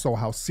then when I saw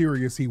how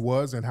serious he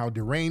was and how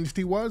deranged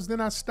he was,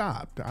 then I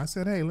stopped. I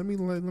said, hey, let me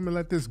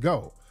let this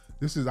go.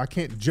 I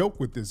can't joke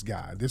with this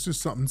guy. This is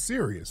something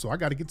serious. So I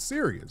got to get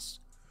serious.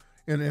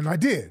 And I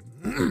did.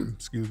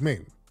 Excuse me.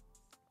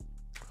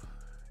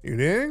 You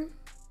dig?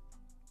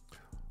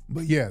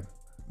 But yeah,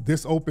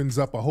 this opens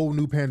up a whole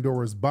new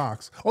Pandora's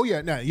box. Oh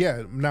yeah,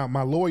 now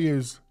my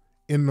lawyer's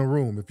in the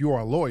room. If you are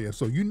a lawyer,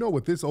 so you know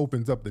what this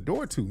opens up the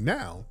door to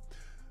now.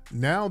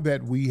 Now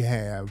that we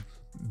have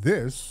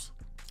this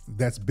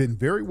that's been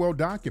very well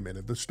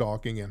documented, the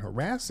stalking and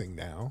harassing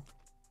now.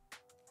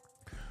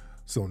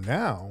 So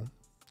now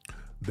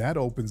that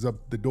opens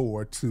up the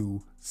door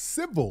to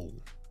civil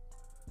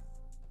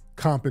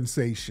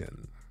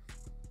compensation.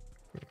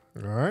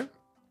 All right.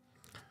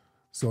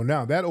 So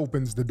now that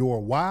opens the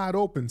door wide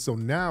open. So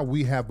now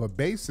we have a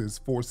basis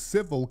for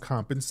civil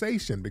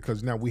compensation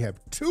because now we have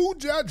 2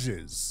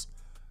 judges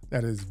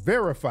that is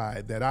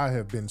verified that I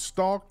have been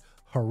stalked,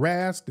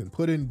 harassed, and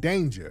put in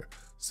danger.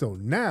 So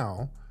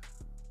now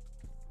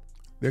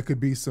there could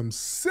be some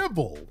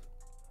civil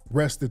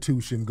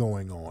restitution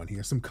going on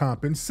here, some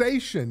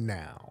compensation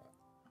now.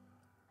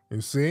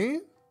 You see?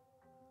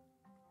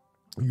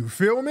 You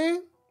feel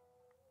me?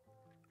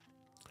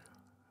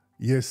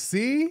 You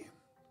see?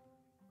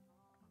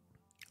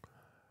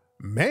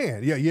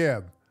 Man,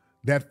 yeah.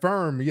 That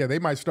firm, they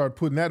might start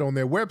putting that on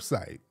their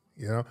website,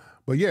 you know?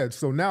 But yeah,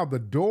 so now the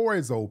door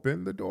is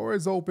open. The door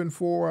is open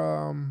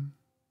for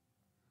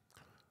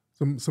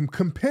some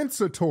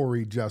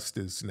compensatory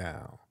justice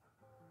now.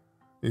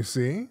 You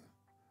see?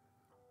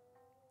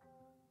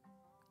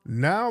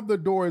 Now the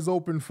door is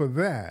open for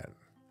that.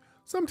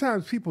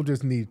 Sometimes people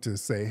just need to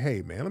say,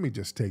 hey, man, let me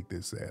just take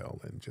this L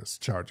and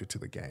just charge it to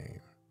the game.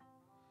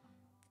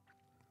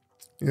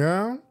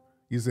 Yeah?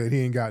 You said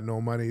he ain't got no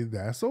money.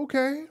 That's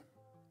okay.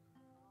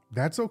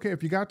 That's okay.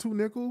 If you got 2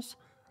 nickels,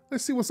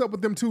 let's see what's up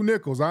with them 2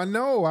 nickels. I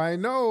know he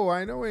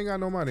ain't got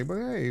no money, but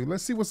hey,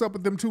 let's see what's up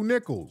with them 2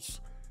 nickels.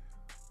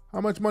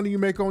 How much money you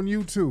make on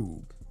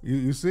YouTube?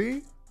 You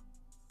see?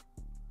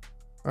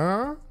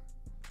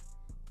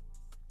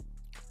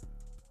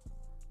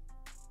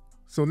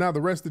 So now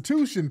the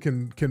restitution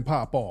can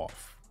pop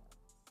off.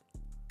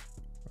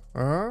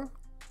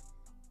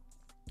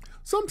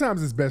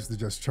 Sometimes it's best to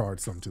just charge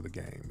something to the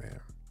game, man.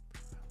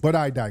 But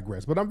I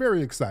digress. But I'm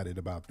very excited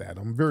about that.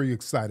 I'm very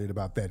excited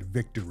about that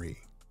victory.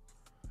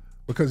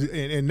 Because,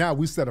 and now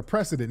we set a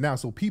precedent now.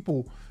 So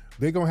people,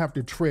 they're going to have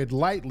to tread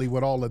lightly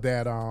with all of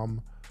that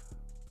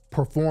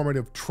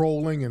performative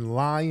trolling and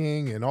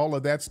lying and all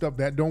of that stuff.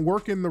 That don't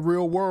work in the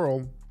real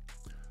world.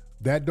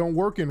 That don't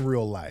work in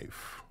real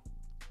life.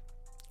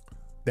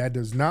 That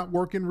does not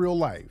work in real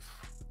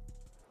life.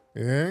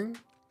 Yeah?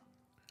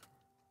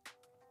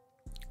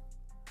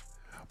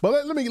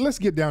 But let's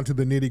get down to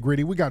the nitty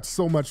gritty. We got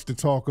so much to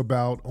talk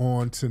about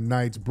on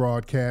tonight's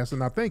broadcast,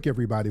 and I thank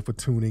everybody for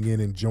tuning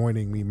in and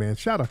joining me, man.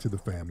 Shout out to the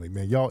family,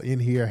 man. Y'all in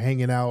here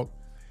hanging out.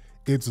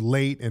 It's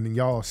late, and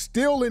y'all are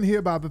still in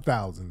here by the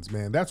thousands,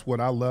 man. That's what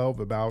I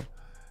love about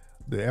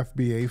the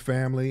FBA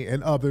family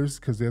and others,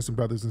 because there's some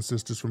brothers and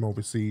sisters from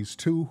overseas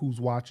too who's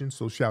watching.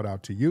 So shout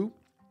out to you.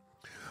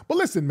 But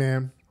listen,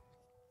 man.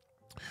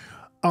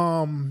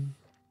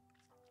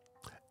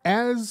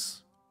 As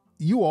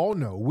you all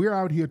know, we're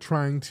out here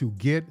trying to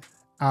get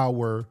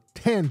our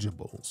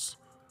tangibles.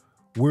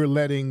 We're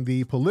letting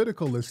the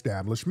political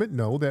establishment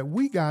know that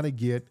we got to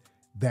get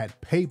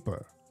that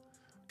paper.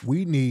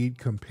 We need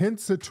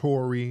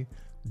compensatory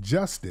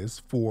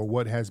justice for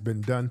what has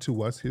been done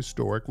to us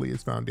historically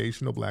as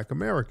foundational Black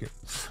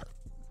Americans.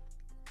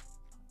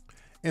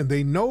 And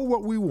they know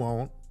what we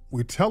want.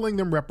 We're telling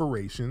them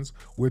reparations.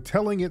 We're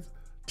telling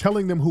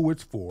them who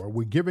it's for.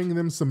 We're giving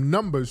them some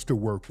numbers to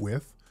work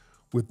with.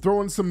 We're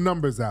throwing some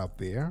numbers out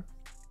there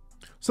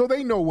so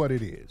they know what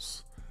it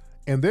is.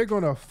 And they're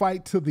going to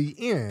fight to the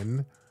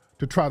end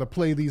to try to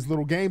play these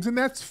little games, and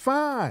that's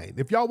fine.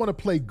 If y'all want to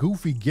play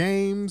goofy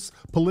games,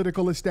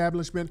 political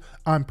establishment,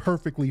 I'm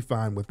perfectly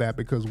fine with that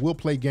because we'll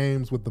play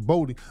games with the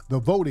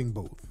voting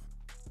booth.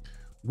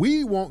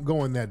 We won't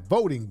go in that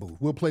voting booth.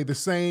 We'll play the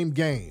same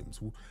games.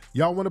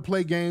 Y'all want to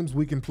play games,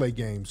 we can play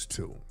games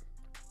too.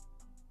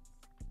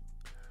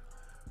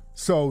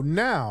 So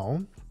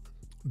now,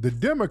 the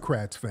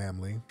Democrats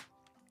family,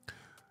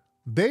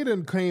 they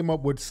done came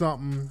up with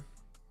something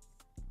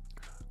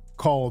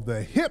called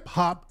the Hip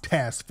Hop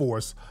Task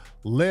Force,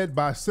 led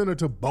by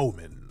Senator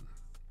Bowman.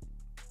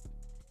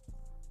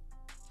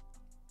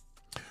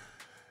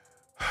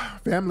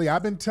 Family,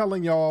 I've been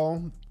telling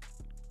y'all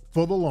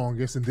for the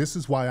longest, and this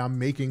is why I'm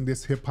making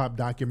this hip hop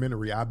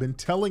documentary. I've been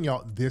telling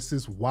y'all this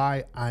is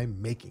why I'm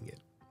making it.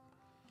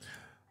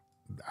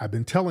 I've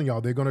been telling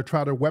y'all they're going to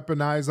try to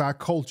weaponize our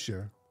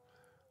culture.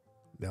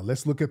 Now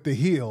let's look at the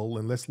Hill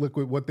and let's look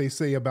at what they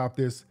say about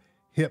this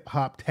Hip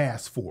Hop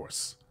Task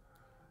Force.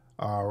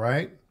 All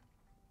right.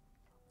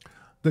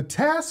 The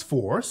task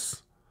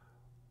force,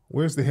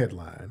 where's the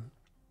headline?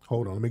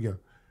 Hold on, let me go.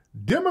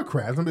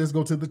 Democrats, let's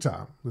go to the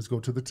top. Let's go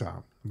to the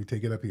top. Let me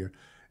take it up here.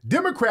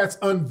 Democrats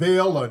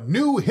unveil a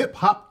new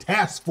hip-hop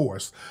task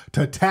force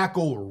to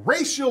tackle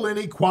racial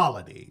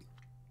inequality.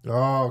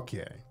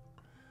 Okay.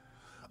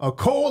 A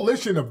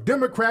coalition of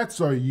Democrats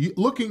are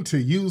looking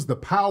to use the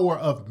power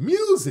of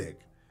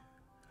music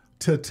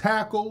to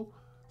tackle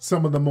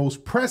some of the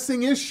most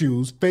pressing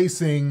issues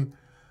facing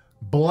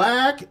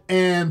Black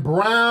and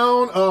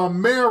brown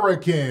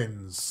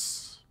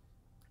Americans.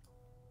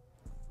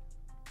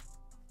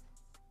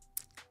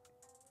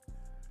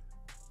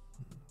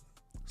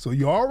 So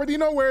you already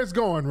know where it's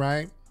going,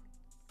 right?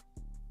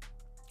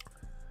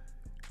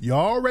 You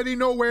already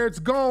know where it's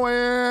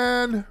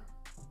going.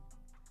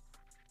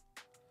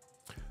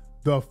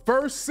 The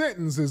first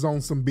sentence is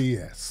on some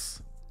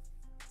BS.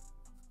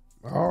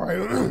 All right,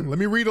 let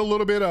me read a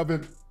little bit of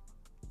it.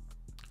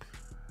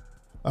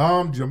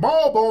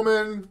 Jamal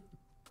Bowman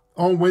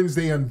on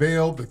Wednesday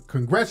unveiled the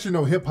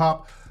Congressional Hip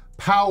Hop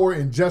Power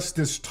and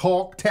Justice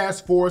Talk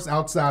Task Force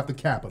outside the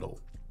Capitol.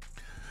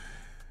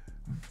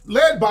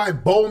 Led by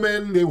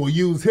Bowman, they will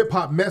use hip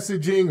hop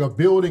messaging of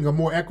building a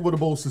more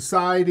equitable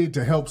society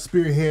to help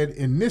spearhead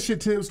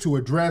initiatives to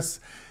address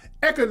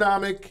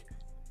economic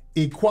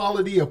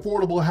equality,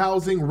 affordable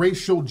housing,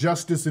 racial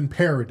justice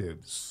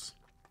imperatives.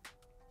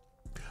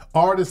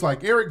 Artists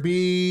like Eric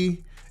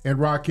B. and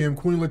Rakim,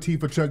 Queen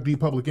Latifah, Chuck D,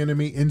 Public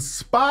Enemy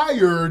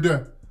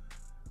inspired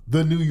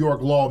the New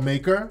York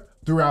lawmaker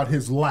throughout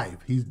his life.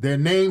 They're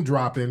name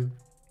dropping.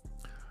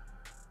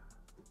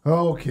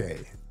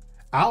 Okay.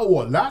 I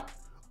owe a lot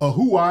of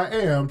who I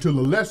am to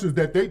the lessons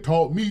that they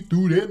taught me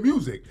through their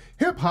music.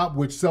 Hip hop,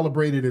 which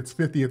celebrated its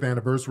 50th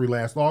anniversary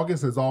last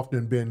August, has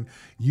often been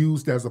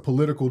used as a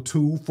political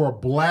tool for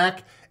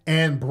Black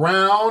and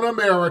brown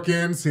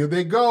Americans. Here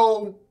they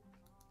go.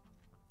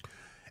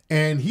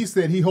 And he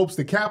said he hopes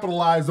to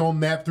capitalize on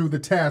that through the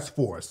task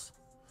force.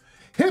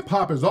 Hip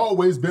hop has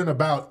always been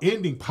about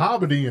ending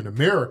poverty in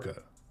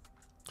America.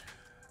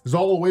 It's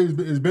always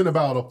been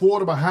about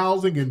affordable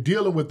housing and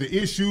dealing with the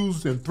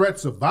issues and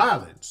threats of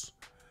violence.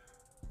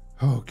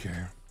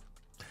 Okay.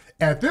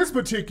 At this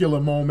particular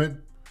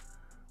moment,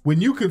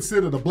 when you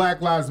consider the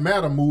Black Lives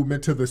Matter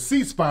movement to the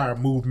ceasefire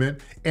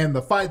movement and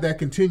the fight that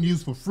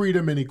continues for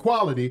freedom and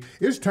equality,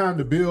 it's time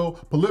to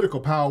build political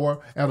power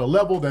at a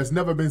level that's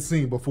never been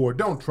seen before.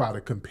 Don't try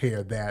to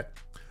compare that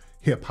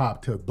hip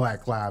hop to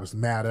Black Lives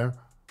Matter.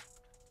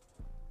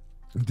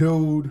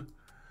 Dude.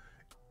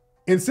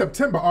 In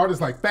September,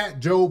 artists like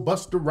Fat Joe,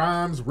 Busta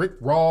Rhymes, Rick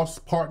Ross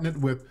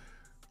partnered with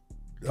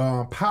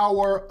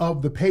Power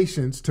of the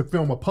Patients to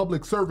film a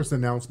public service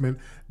announcement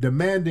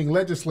demanding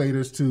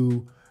legislators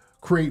to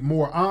create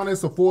more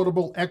honest,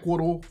 affordable,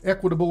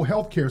 equitable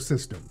healthcare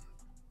system.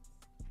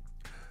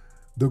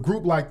 The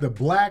group like the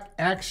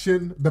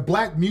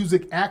Black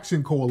Music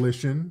Action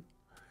Coalition,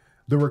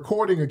 the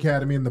Recording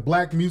Academy, and the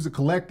Black Music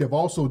Collective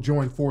also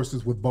joined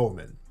forces with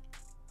Bowman,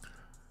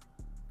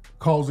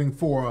 calling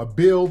for a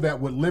bill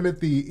that would limit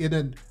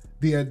the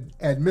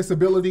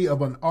admissibility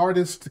of an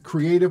artist's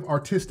creative,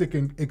 artistic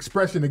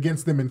expression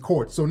against them in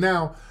court. So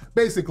now,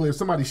 basically, if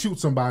somebody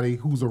shoots somebody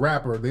who's a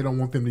rapper, they don't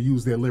want them to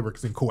use their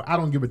lyrics in court. I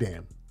don't give a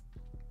damn.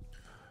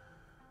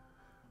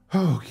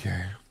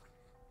 Okay.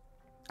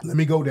 Let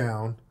me go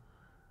down.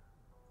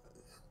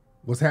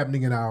 What's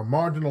happening in our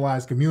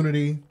marginalized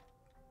community?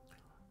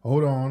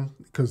 Hold on,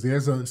 because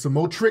there's some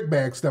more trick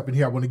bag stuff in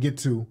here I want to get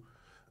to.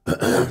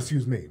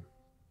 Excuse me.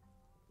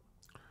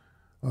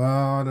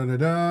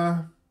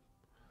 Eminem,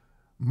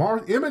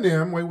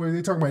 wait,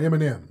 they talking about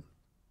Eminem.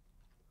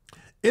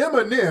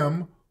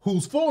 Eminem,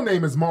 whose full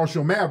name is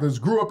Marshall Mathers,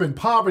 grew up in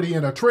poverty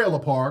in a trailer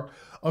park,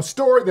 a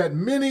story that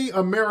many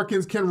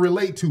Americans can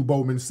relate to,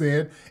 Bowman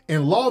said,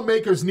 and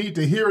lawmakers need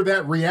to hear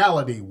that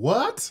reality.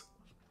 What?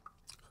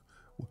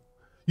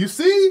 You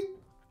see?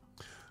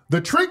 The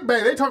trick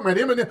bag, they talking about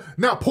Eminem.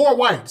 Now, poor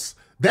whites.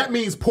 That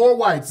means poor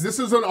whites. This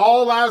is an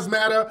All Lives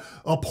Matter,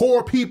 a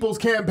poor people's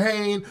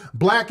campaign,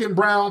 Black and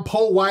brown,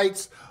 poor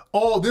whites.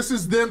 Oh, this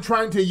is them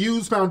trying to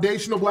use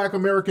foundational Black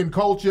American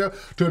culture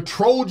to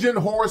Trojan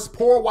horse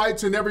poor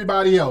whites and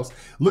everybody else.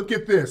 Look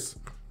at this.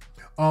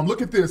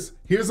 Look at this.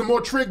 Here's a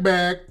more trick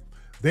bag.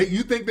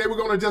 You think they were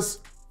going to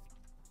just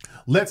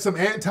let some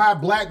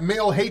anti-Black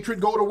male hatred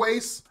go to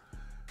waste?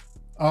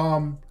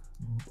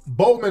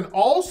 Bowman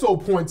also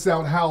points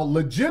out how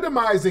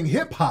legitimizing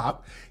hip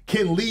hop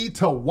can lead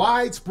to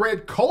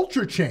widespread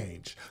cultural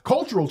change.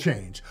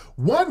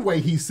 One way,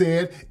 he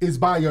said, is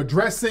by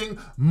addressing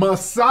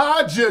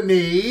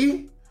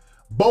misogyny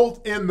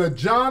both in the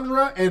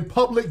genre and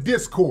public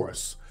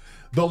discourse.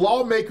 The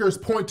lawmakers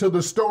point to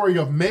the story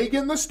of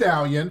Megan Thee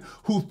Stallion,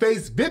 who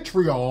faced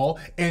vitriol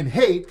and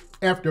hate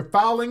after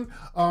filing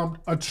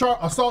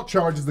assault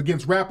charges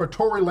against rapper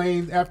Tory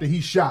Lanez after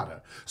he shot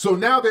her. So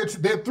now they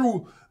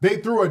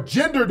threw a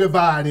gender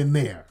divide in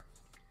there.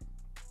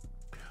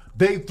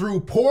 They threw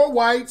poor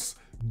whites,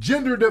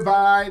 gender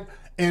divide,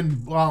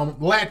 and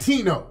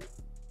Latino.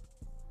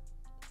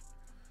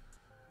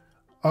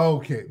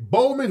 Okay.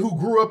 Bowman, who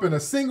grew up in a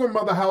single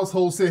mother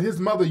household, said his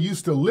mother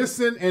used to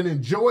listen and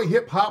enjoy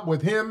hip hop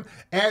with him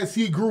as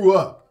he grew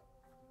up.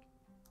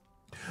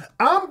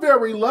 I'm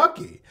very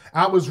lucky.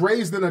 I was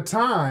raised in the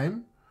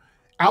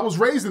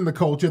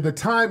culture, the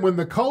time when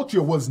the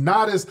culture was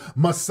not as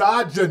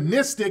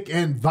misogynistic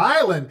and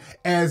violent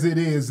as it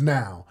is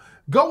now.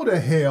 Go to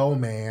hell,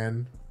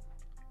 man.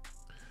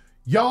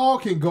 Y'all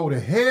can go to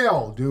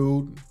hell,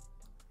 dude.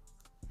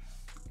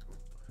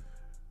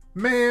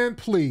 Man,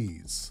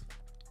 please.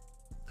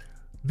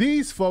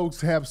 These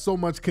folks have so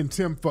much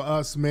contempt for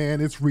us,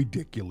 man. It's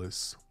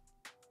ridiculous.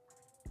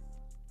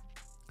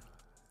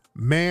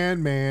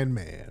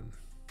 Man.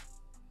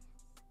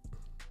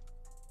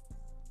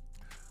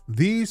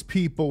 These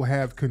people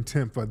have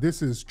contempt for.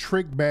 This is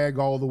trick bag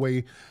all the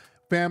way.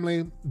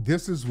 Family,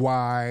 this is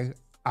why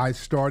I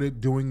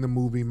started doing the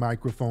movie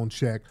Microphone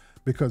Check,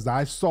 because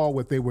I saw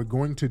what they were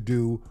going to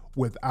do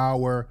with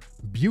our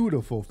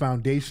beautiful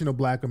foundational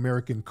Black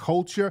American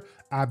culture.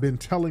 I've been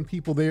telling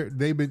people they're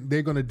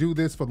going to do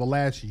this for the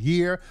last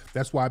year.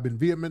 That's why I've been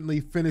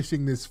vehemently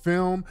finishing this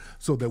film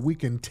so that we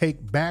can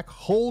take back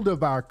hold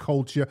of our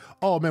culture.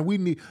 Oh man, we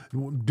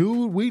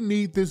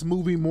need this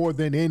movie more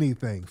than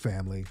anything,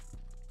 family.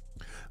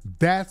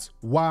 That's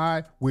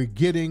why we're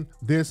getting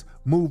this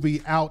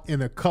movie out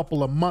in a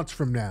couple of months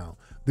from now.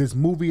 This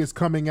movie is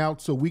coming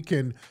out so we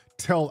can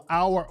tell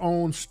our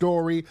own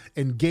story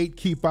and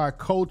gatekeep our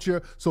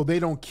culture so they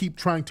don't keep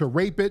trying to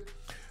rape it.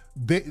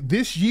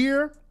 This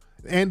year,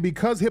 and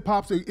because hip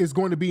hop is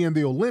going to be in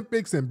the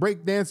Olympics and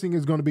breakdancing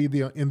is going to be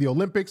in the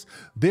Olympics,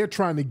 they've been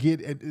trying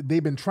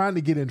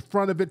to get in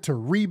front of it to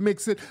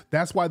remix it.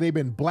 That's why they've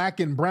been black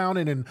and brown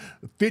and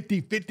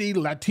 50-50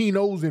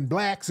 Latinos and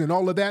blacks and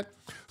all of that.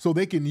 So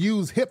they can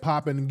use hip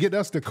hop and get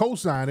us to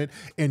co-sign it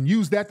and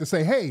use that to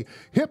say, hey,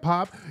 hip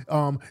hop,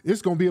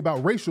 it's going to be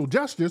about racial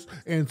justice.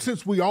 And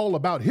since we all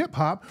about hip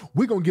hop,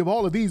 we're going to give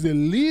all of these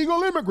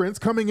illegal immigrants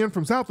coming in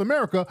from South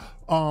America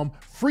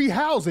free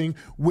housing.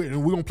 We're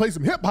going to play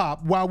some hip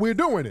hop while we're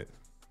doing it.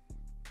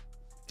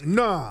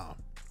 Nah.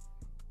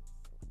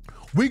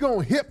 We're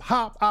going to hip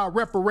hop our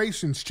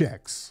reparations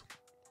checks.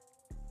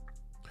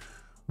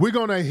 We're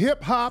going to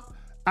hip hop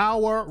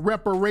our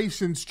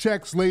reparations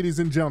checks, ladies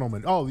and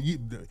gentlemen.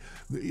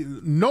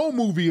 No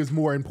movie is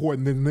more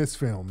important than this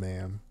film,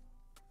 man.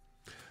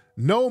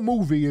 No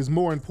movie is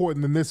more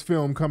important than this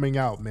film coming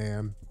out,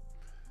 man.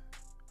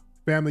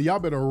 Family, y'all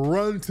better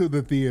run to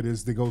the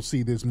theaters to go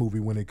see this movie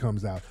when it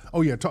comes out.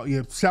 Oh yeah,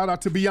 shout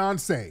out to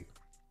Beyonce.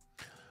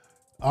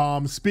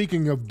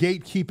 Speaking of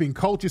gatekeeping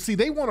culture, see,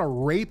 they want to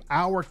rape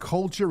our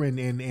culture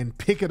and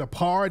pick it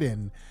apart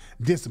and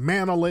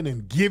dismantle it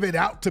and give it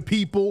out to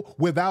people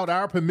without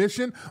our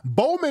permission.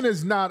 Bowman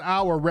is not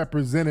our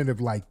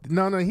representative.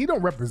 No, he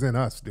don't represent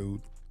us,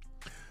 dude.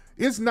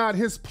 It's not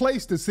his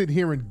place to sit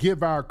here and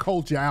give our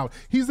culture out.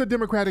 He's a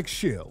Democratic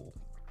shill.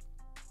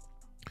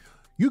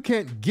 You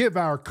can't give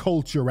our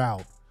culture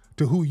out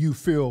to who you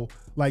feel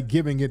like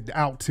giving it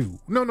out to.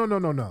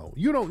 No.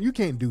 You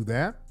can't do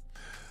that.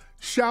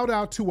 Shout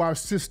out to our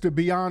sister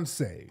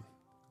Beyonce,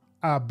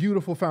 our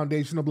beautiful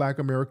foundational Black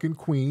American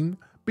queen,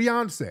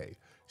 Beyonce.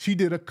 She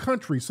did a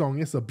country song.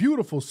 It's a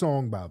beautiful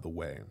song, by the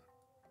way.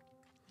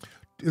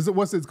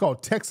 What's it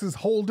called? Texas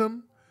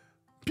Hold'em?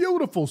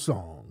 Beautiful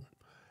song.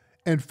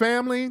 And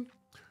family,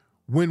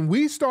 when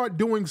we start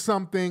doing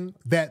something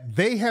that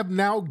they have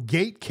now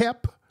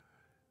gatekept,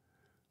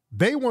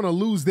 they want to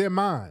lose their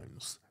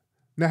minds.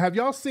 Now, have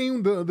y'all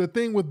seen the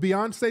thing with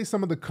Beyonce,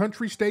 some of the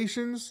country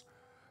stations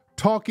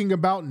talking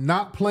about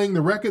not playing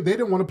the record? They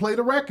didn't want to play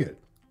the record.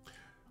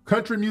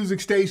 Country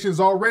music stations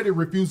already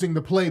refusing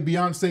to play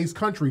Beyonce's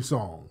country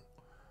song.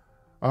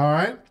 All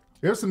right?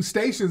 There's some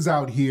stations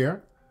out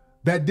here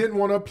that didn't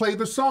want to play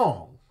the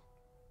song.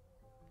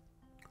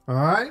 All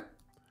right?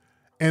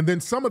 And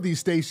then some of these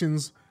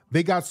stations,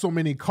 they got so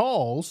many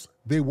calls,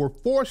 they were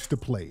forced to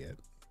play it.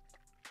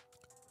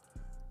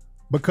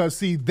 Because,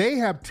 see, they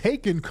have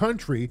taken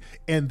country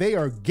and they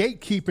are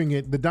gatekeeping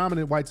it, the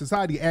dominant white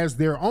society, as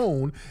their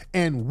own.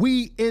 And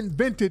we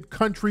invented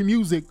country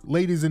music,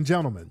 ladies and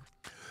gentlemen.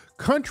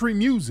 Country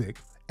music,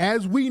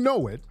 as we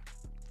know it,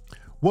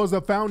 was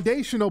a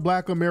foundational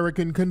Black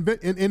American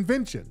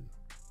invention.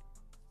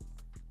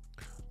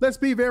 Let's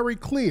be very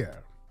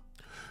clear.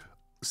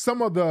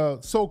 Some of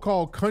the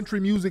so-called country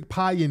music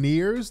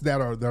pioneers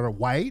that are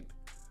white,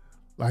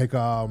 like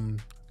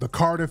the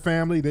Carter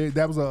family,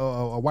 that was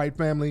a white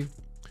family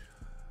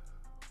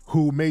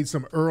who made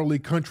some early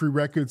country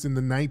records in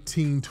the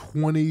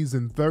 1920s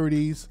and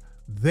 30s.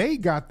 They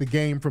got the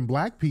game from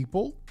Black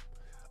people.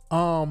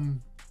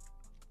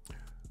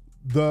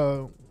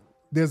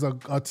 There's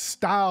a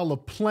style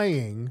of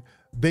playing.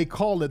 They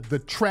call it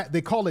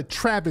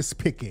Travis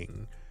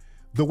picking.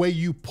 The way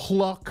you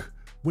pluck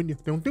when you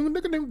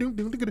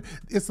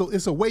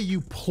it's a way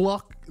you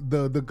pluck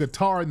the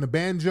guitar and the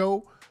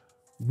banjo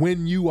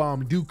when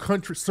you do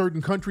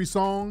certain country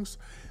songs.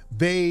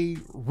 They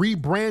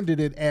rebranded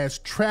it as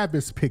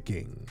Travis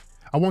picking.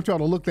 I want y'all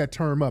to look that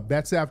term up.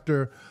 That's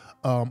after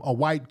a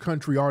white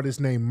country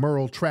artist named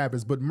Merle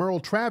Travis. But Merle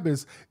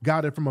Travis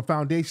got it from a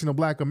foundational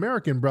Black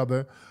American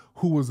brother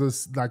who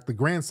was like the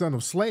grandson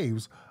of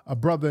slaves, a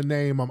brother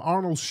named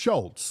Arnold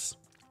Schultz.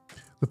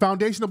 The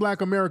foundational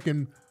Black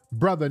American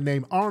brother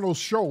named Arnold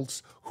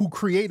Schultz, who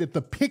created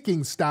the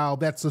picking style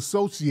that's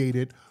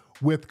associated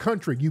with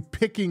country. You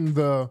picking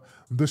the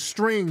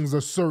strings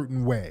a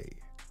certain way.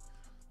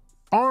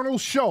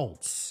 Arnold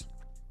Schultz,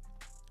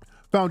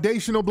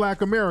 foundational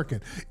Black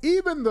American.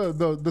 Even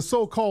the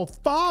so-called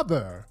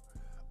father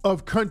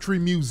of country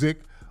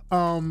music,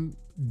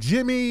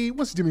 Jimmy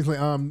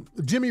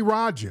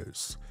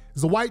Rogers.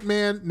 There's a white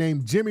man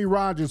named Jimmy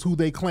Rogers who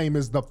they claim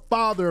is the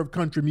father of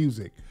country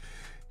music.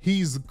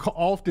 He's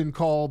often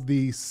called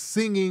the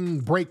singing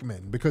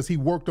brakeman because he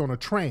worked on a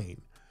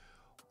train.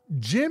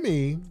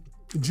 Jimmy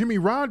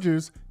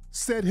Rogers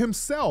said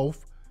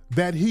himself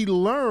that he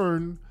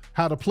learned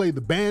how to play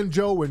the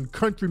banjo and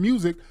country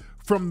music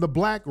from the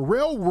Black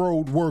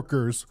railroad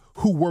workers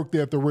who worked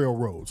at the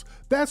railroads.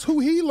 That's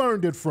who he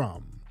learned it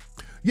from.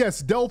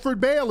 Yes,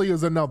 Delford Bailey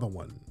is another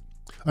one,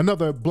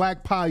 another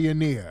Black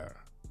pioneer.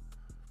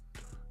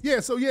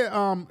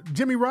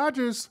 Jimmy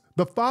Rogers,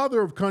 the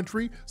father of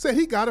country, said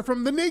he got it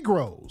from the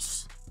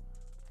Negroes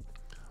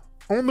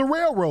on the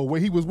railroad where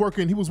he was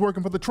working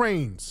for the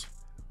trains.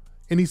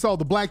 And he saw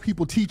the Black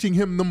people teaching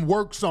him them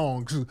work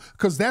songs,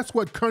 because that's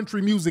what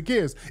country music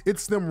is.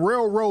 It's them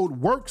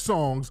railroad work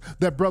songs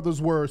that brothers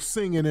were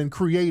singing and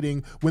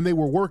creating when they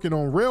were working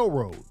on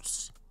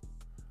railroads.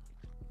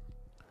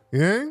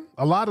 Yeah,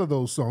 a lot of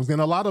those songs,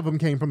 and a lot of them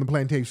came from the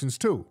plantations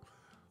too.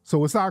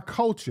 So it's our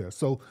culture.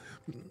 So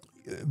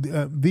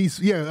DeFord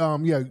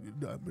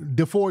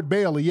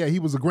Bailey, he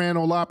was a Grand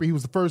Ole Opry. He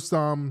was the first,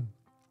 one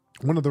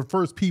of the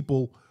first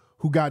people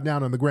who got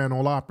down in the Grand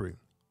Ole Opry.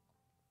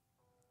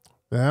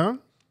 Yeah.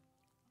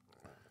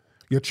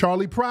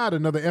 Charlie Pride,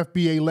 another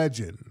FBA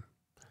legend.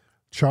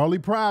 Charlie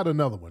Pride,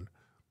 another one.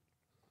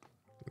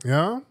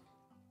 Yeah.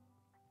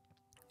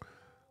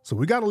 So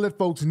we got to let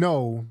folks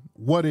know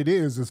what it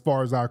is as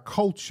far as our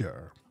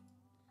culture.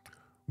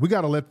 We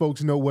got to let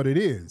folks know what it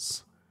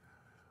is,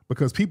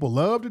 because people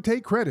love to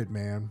take credit,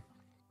 man.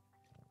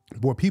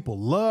 Boy, people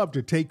love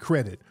to take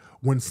credit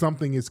when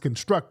something is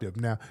constructive.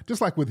 Now, just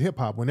like with hip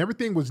hop, when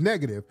everything was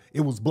negative,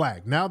 it was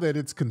Black. Now that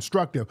it's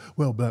constructive,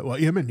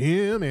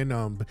 Eminem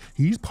and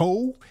he's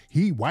po,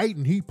 he white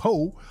and he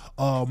po,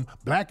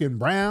 Black and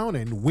brown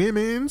and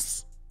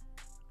women's.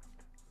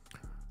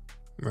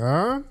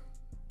 You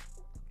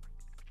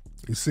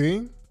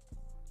see?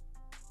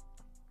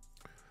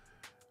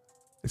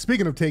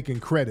 Speaking of taking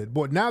credit,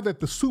 boy, now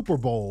that the Super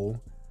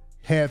Bowl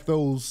had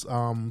those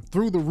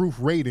through the roof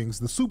ratings,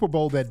 the Super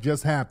Bowl that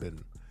just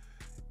happened,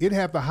 it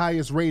had the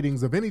highest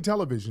ratings of any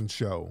television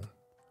show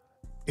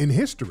in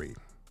history.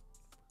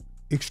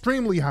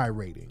 Extremely high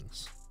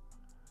ratings.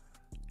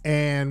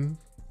 And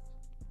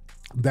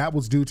that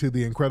was due to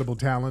the incredible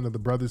talent of the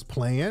brothers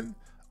playing.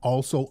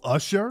 Also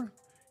Usher,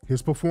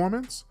 his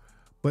performance.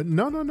 But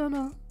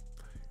no.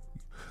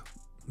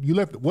 You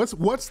left.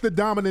 What's the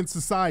dominant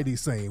society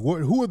saying?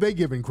 Who are they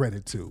giving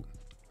credit to?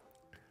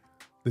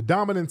 The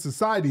dominant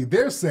society,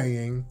 they're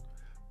saying,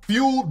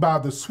 fueled by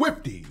the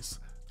Swifties,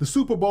 the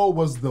Super Bowl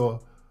was the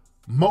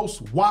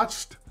most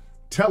watched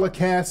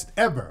telecast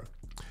ever.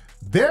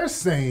 They're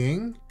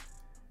saying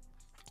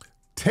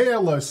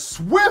Taylor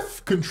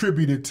Swift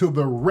contributed to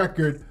the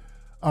record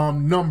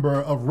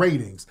number of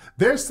ratings.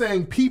 They're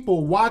saying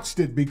people watched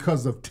it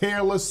because of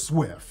Taylor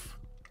Swift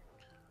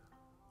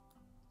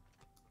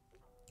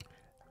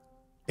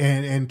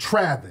and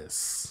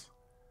Travis.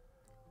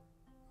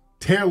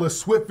 Taylor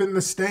Swift in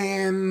the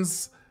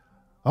stands.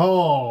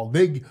 Oh,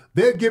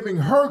 they're giving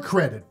her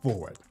credit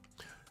for it.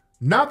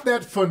 Not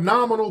that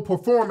phenomenal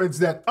performance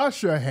that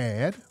Usher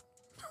had.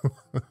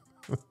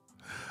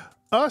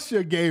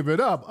 Usher gave it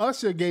up.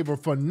 Usher gave a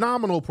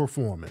phenomenal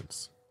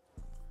performance.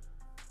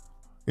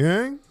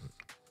 Yeah?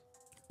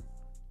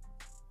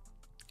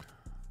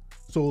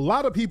 So a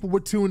lot of people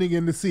were tuning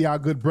in to see our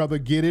good brother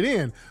get it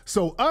in.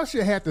 So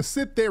Usher had to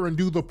sit there and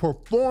do the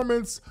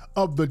performance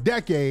of the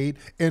decade,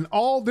 and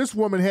all this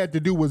woman had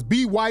to do was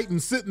be white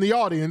and sit in the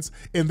audience,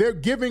 and they're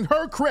giving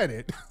her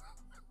credit.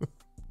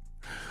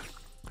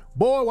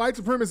 Boy, white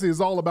supremacy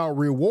is all about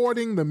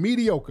rewarding the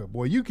mediocre.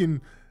 Boy, you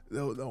can,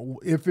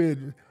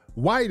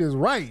 white is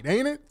right,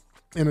 ain't it?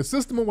 In a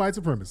system of white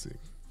supremacy.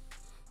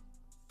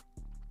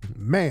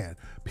 Man,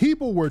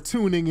 people were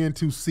tuning in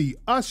to see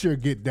Usher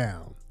get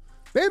down.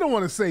 They don't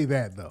want to say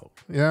that though,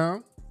 yeah?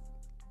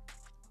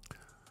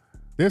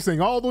 They're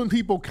saying all those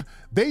people,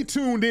 they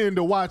tuned in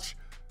to watch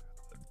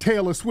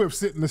Taylor Swift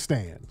sit in the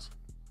stands.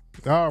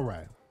 All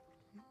right.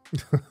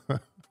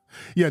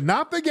 Yeah,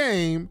 not the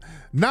game,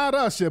 not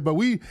Usher,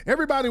 but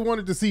everybody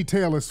wanted to see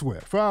Taylor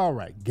Swift. All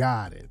right,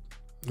 got it.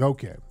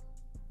 Okay.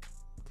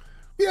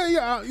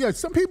 Yeah,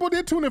 some people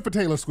did tune in for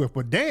Taylor Swift,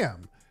 but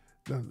damn.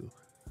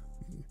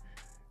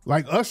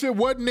 Like Usher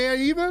wasn't there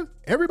either.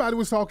 Everybody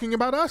was talking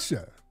about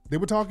Usher. They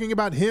were talking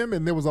about him,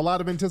 and there was a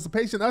lot of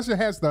anticipation. Usher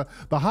has the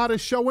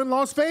hottest show in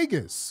Las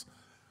Vegas.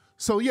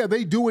 So, yeah,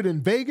 they do it in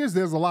Vegas.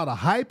 There's a lot of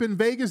hype in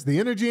Vegas. The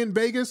energy in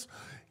Vegas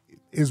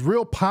is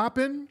real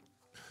popping.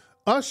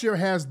 Usher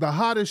has the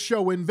hottest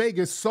show in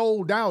Vegas,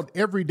 sold out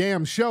every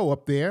damn show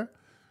up there.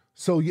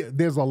 So, yeah,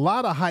 there's a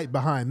lot of hype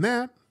behind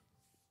that.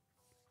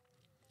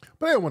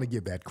 But I don't want to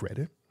give that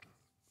credit.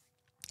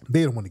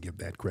 They don't want to give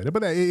that credit,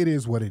 but it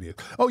is what it is.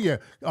 Oh, yeah,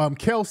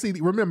 Kelsey,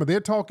 remember,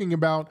 they're talking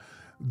about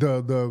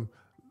the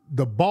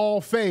ball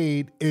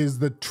fade is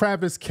the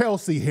Travis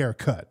Kelsey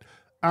haircut.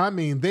 I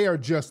mean, they are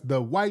just,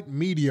 the white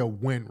media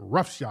went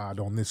roughshod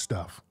on this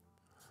stuff.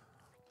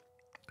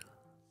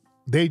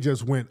 They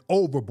just went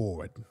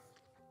overboard.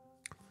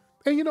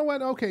 And you know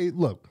what? Okay,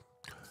 look,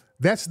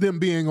 that's them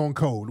being on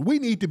code. We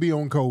need to be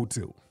on code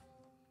too.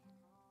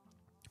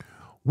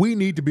 We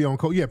need to be on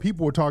code. Yeah,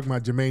 people were talking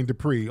about Jermaine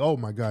Dupri. Oh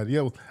my God,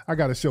 yo, I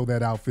got to show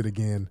that outfit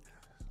again.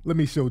 Let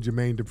me show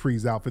Jermaine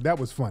Dupri's outfit. That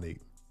was funny.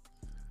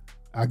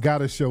 I got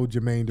to show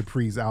Jermaine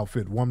Dupri's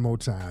outfit one more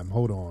time.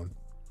 Hold on.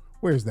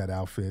 Where's that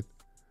outfit?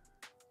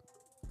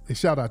 And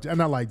shout out to,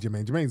 and I like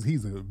Jermaine.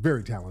 He's a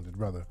very talented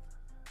brother.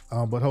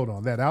 But hold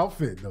on, that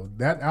outfit though,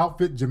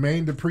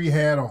 Jermaine Dupri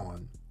had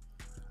on.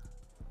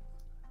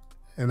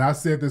 And I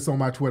said this on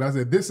my Twitter. I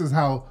said, this is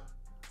how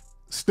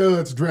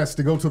studs dress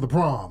to go to the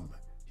prom.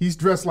 He's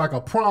dressed like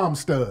a prom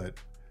stud.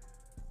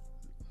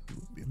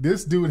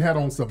 This dude had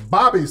on some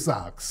bobby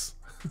socks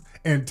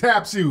and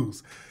tap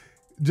shoes.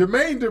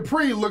 Jermaine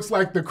Dupri looks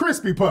like the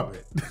Crispy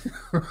Puppet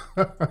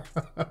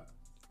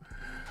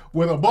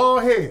with a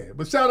bald head.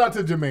 But shout out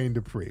to Jermaine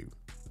Dupri.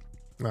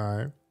 All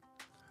right.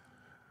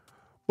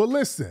 But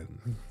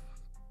listen,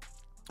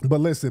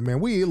 man,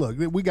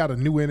 we got a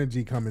new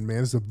energy coming,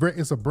 man.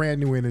 It's a brand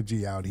new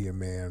energy out here,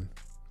 man.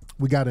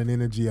 We got an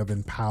energy of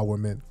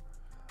empowerment.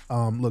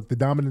 Look, the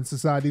dominant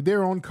society,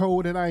 they're on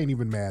code, and I ain't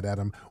even mad at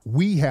them.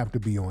 We have to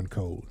be on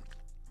code.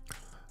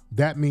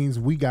 That means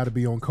we got to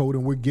be on code,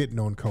 and we're getting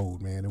on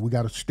code, man, and we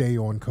got to stay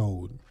on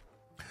code.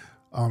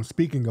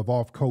 Speaking of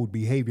off-code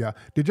behavior,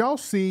 did y'all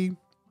see,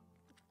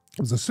 it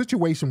was a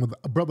situation with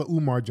Brother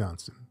Umar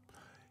Johnson.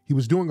 He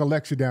was doing a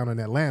lecture down in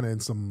Atlanta,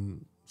 and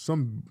some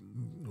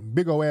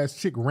big old ass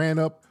chick ran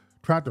up,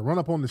 tried to run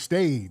up on the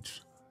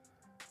stage.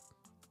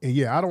 And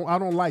yeah, I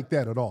don't like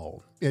that at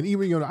all. And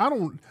even, I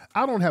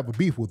don't have a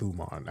beef with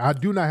Umar. I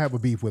do not have a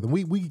beef with him.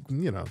 We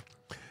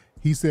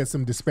he said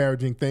some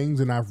disparaging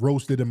things, and I've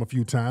roasted him a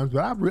few times,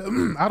 but I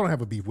don't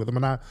have a beef with him.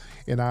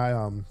 And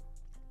I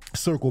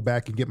circle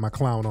back and get my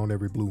clown on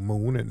every blue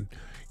moon, and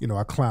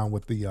I clown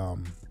with the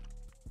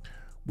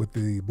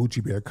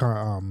Bucci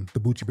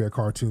Bear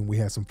cartoon. We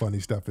had some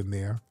funny stuff in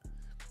there.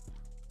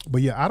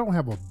 But yeah, I don't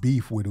have a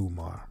beef with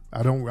Umar.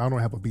 I don't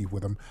have a beef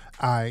with him.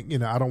 I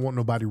don't want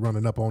nobody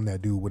running up on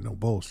that dude with no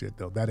bullshit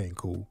though. That ain't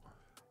cool.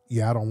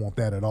 Yeah, I don't want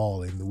that at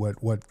all. And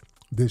what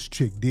this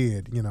chick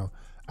did,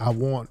 I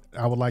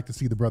would like to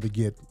see the brother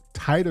get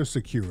tighter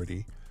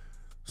security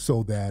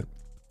so that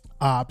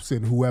ops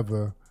and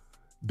whoever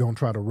don't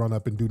try to run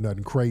up and do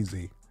nothing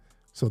crazy.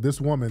 So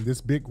this woman, this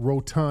big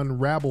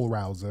rotund rabble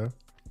rouser,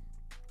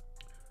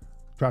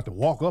 tried to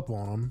walk up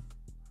on him.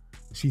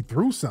 She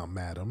threw something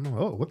at him.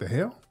 Oh, what the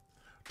hell?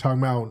 Talking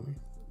about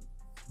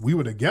we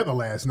were together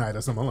last night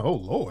or something. I'm like, oh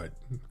Lord.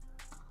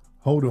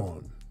 Hold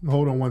on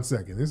 1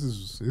 second. This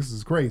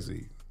is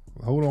crazy.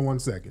 Hold on 1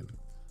 second.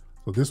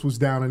 So this was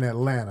down in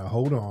Atlanta.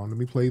 Hold on. Let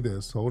me play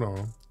this. Hold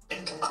on.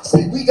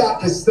 See, we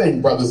got this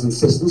thing, brothers and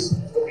sisters.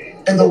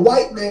 And the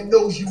white man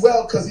knows you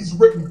well because he's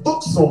written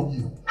books on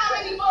you. How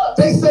many books?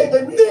 They say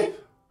the Nick.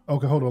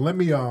 Okay, hold on. Let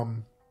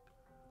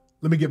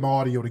me get my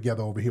audio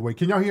together over here. Wait,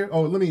 can y'all hear?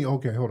 Oh,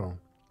 okay, hold on.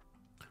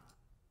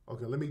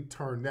 Okay, let me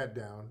turn that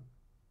down.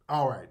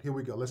 All right, here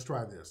we go. Let's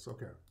try this.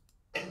 Okay.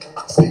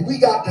 See, we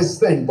got this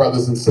thing,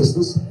 brothers and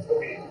sisters.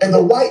 And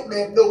the white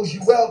man knows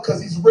you well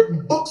because he's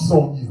written books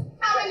on you.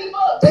 How many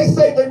books? They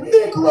say the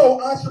Negro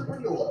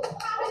entrepreneur.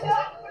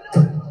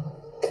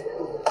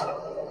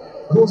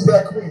 Who's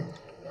that queen?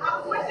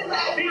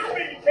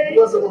 You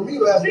wasn't with me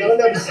last night. I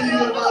never seen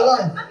you in my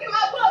life. Look at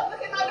my book.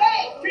 Look at my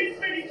bag.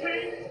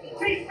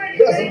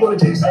 Yes, I'm going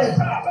to keep saying.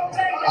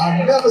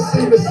 I've never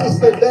seen a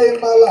sister a day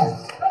in my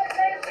life.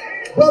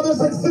 Brothers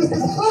and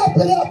sisters, clap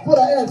it up for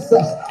the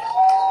ancestors.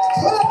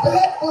 Clap it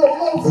up for the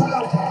Most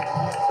High.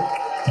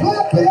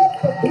 Clap it up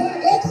for Black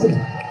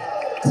excellence.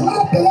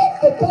 Clap it up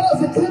for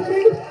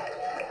positivity.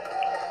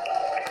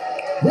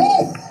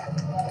 Yes.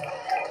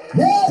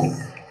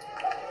 Yes.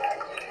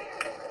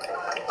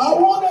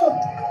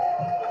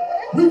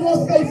 We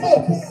gonna stay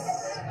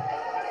focused.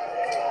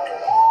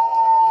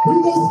 We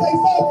gonna stay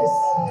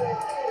focused.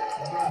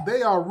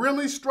 They are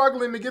really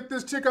struggling to get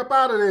this chick up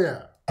out of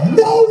there.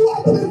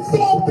 No weapon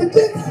formed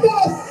against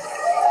us.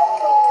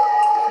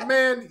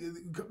 Man,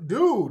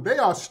 dude, they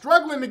are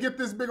struggling to get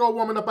this big old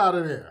woman up out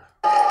of there.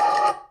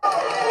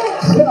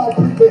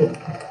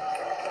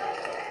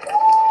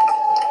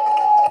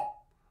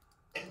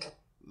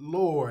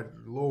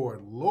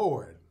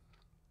 Lord.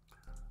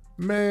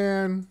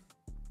 Man.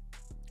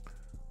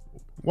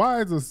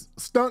 Why is a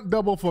stunt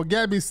double for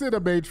Gabby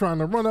Sidibe trying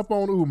to run up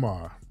on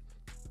Umar?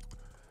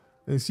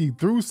 And she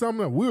threw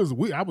something.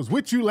 I was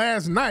with you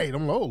last night.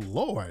 I'm like, oh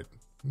Lord.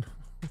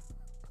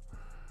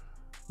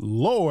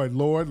 Lord,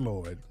 Lord,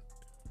 Lord.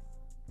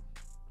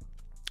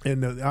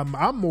 And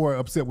I'm more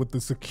upset with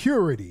the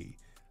security.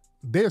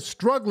 They're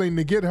struggling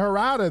to get her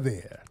out of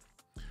there.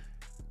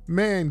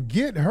 Man,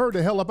 get her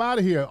the hell up out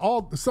of here.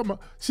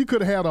 She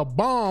could have had a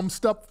bomb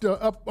stuffed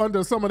up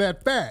under some of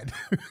that fat.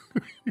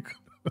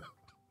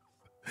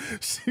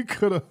 She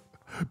could have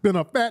been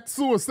a fat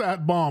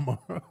suicide bomber.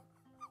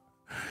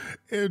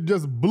 It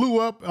just blew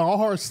up.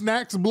 All her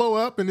snacks blow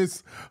up, and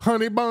it's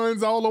honey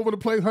buns all over the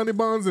place, honey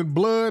buns and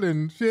blood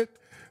and shit.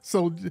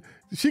 So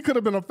she could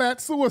have been a fat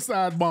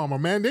suicide bomber,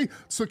 man.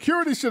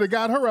 Security should have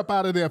got her up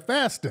out of there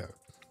faster.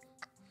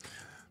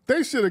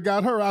 They should have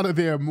got her out of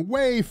there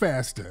way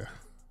faster.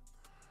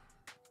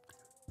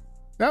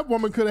 That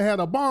woman could have had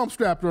a bomb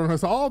strapped on her.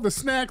 So all the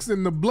snacks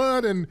and the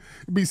blood and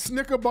be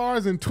Snicker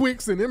bars and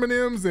Twix and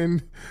M&Ms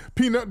and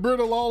peanut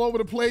brittle all over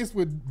the place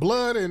with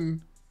blood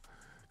and...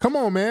 Come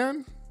on,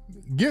 man.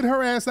 Get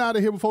her ass out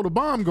of here before the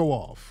bomb go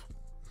off.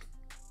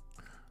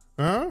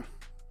 Huh?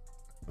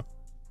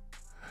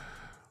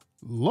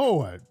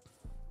 Lord.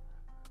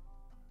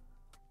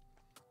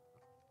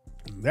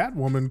 That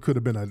woman could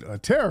have been a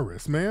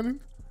terrorist, man.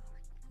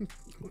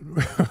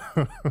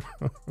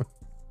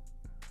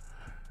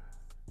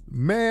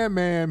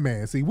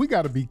 Man. See, we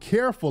got to be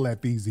careful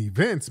at these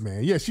events,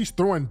 man. Yeah, she's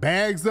throwing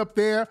bags up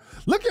there.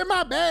 Look at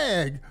my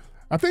bag.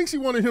 I think she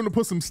wanted him to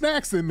put some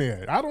snacks in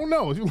there. I don't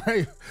know. She was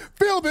like,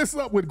 fill this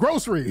up with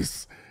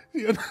groceries.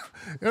 You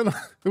know,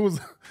 it was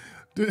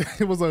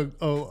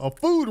a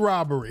food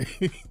robbery.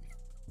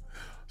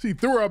 She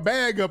threw her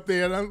bag up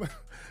there. And I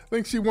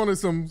think she wanted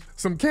some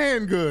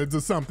canned goods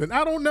or something.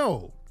 I don't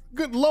know.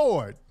 Good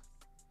Lord.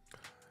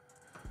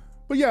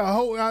 But yeah,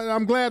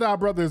 I'm glad our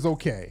brother is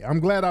okay.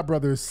 I'm glad our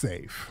brother is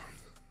safe.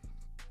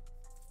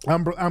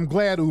 I'm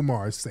glad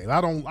Umar is safe.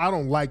 I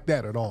don't like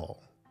that at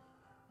all.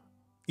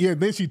 Yeah,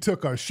 then she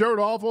took her shirt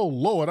off. Oh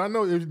Lord, I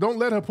know. Don't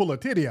let her pull a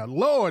titty out.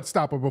 Lord,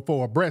 stop her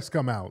before a breast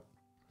come out.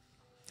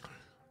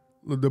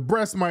 The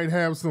breast might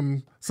have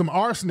some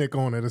arsenic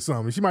on it or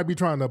something. She might be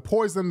trying to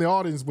poison the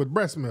audience with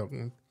breast milk.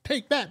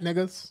 Take that,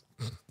 niggas.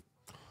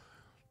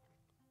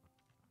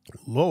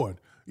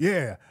 Lord,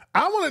 yeah.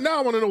 I want to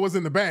know what's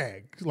in the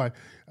bag. Like,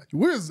 you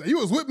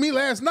was with me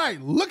last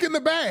night. Look in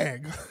the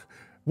bag.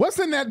 What's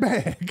in that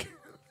bag?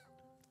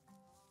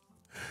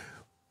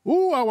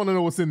 Ooh, I want to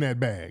know what's in that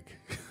bag.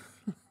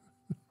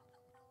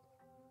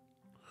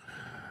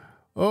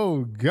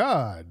 Oh,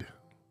 God.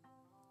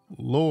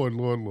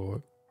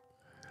 Lord.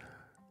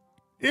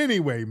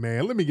 Anyway,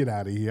 man, let me get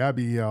out of here. I'll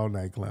be here all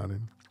night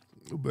clowning.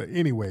 But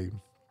anyway,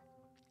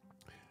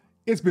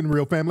 it's been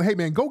real, family. Hey,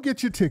 man, go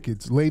get your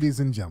tickets, ladies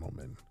and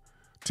gentlemen,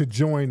 to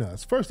join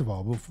us. First of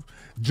all,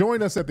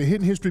 join us at the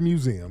Hidden History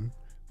Museum.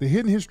 The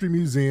Hidden History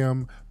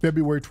Museum,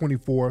 February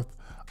 24th.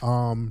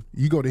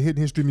 You go to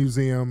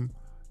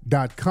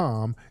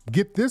hiddenhistorymuseum.com,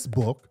 get this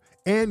book,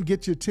 and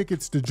get your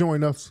tickets to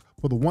join us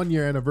for the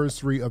 1-year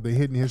anniversary of the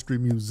Hidden History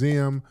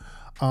Museum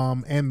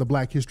and the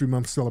Black History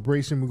Month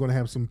celebration. We're going to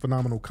have some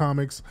phenomenal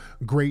comics,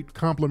 great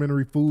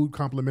complimentary food,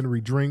 complimentary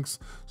drinks.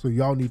 So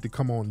y'all need to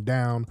come on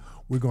down.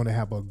 We're going to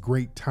have a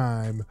great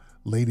time,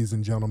 ladies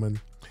and gentlemen.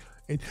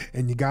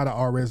 And you got to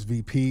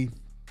RSVP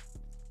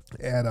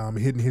at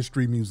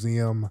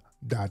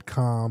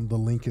hiddenhistorymuseum.com. The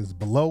link is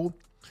below.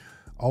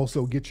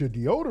 Also, get your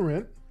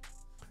deodorant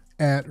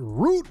at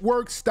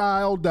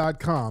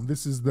rootworkstyle.com.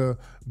 This is the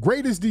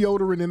greatest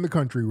deodorant in the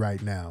country right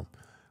now.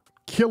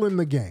 Killing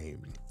the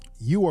game.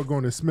 You are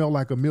going to smell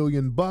like $1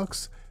 million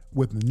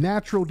with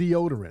natural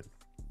deodorant.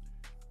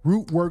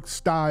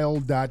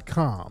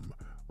 rootworkstyle.com.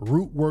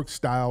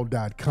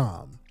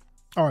 rootworkstyle.com.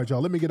 All right,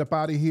 y'all, let me get up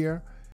out of here.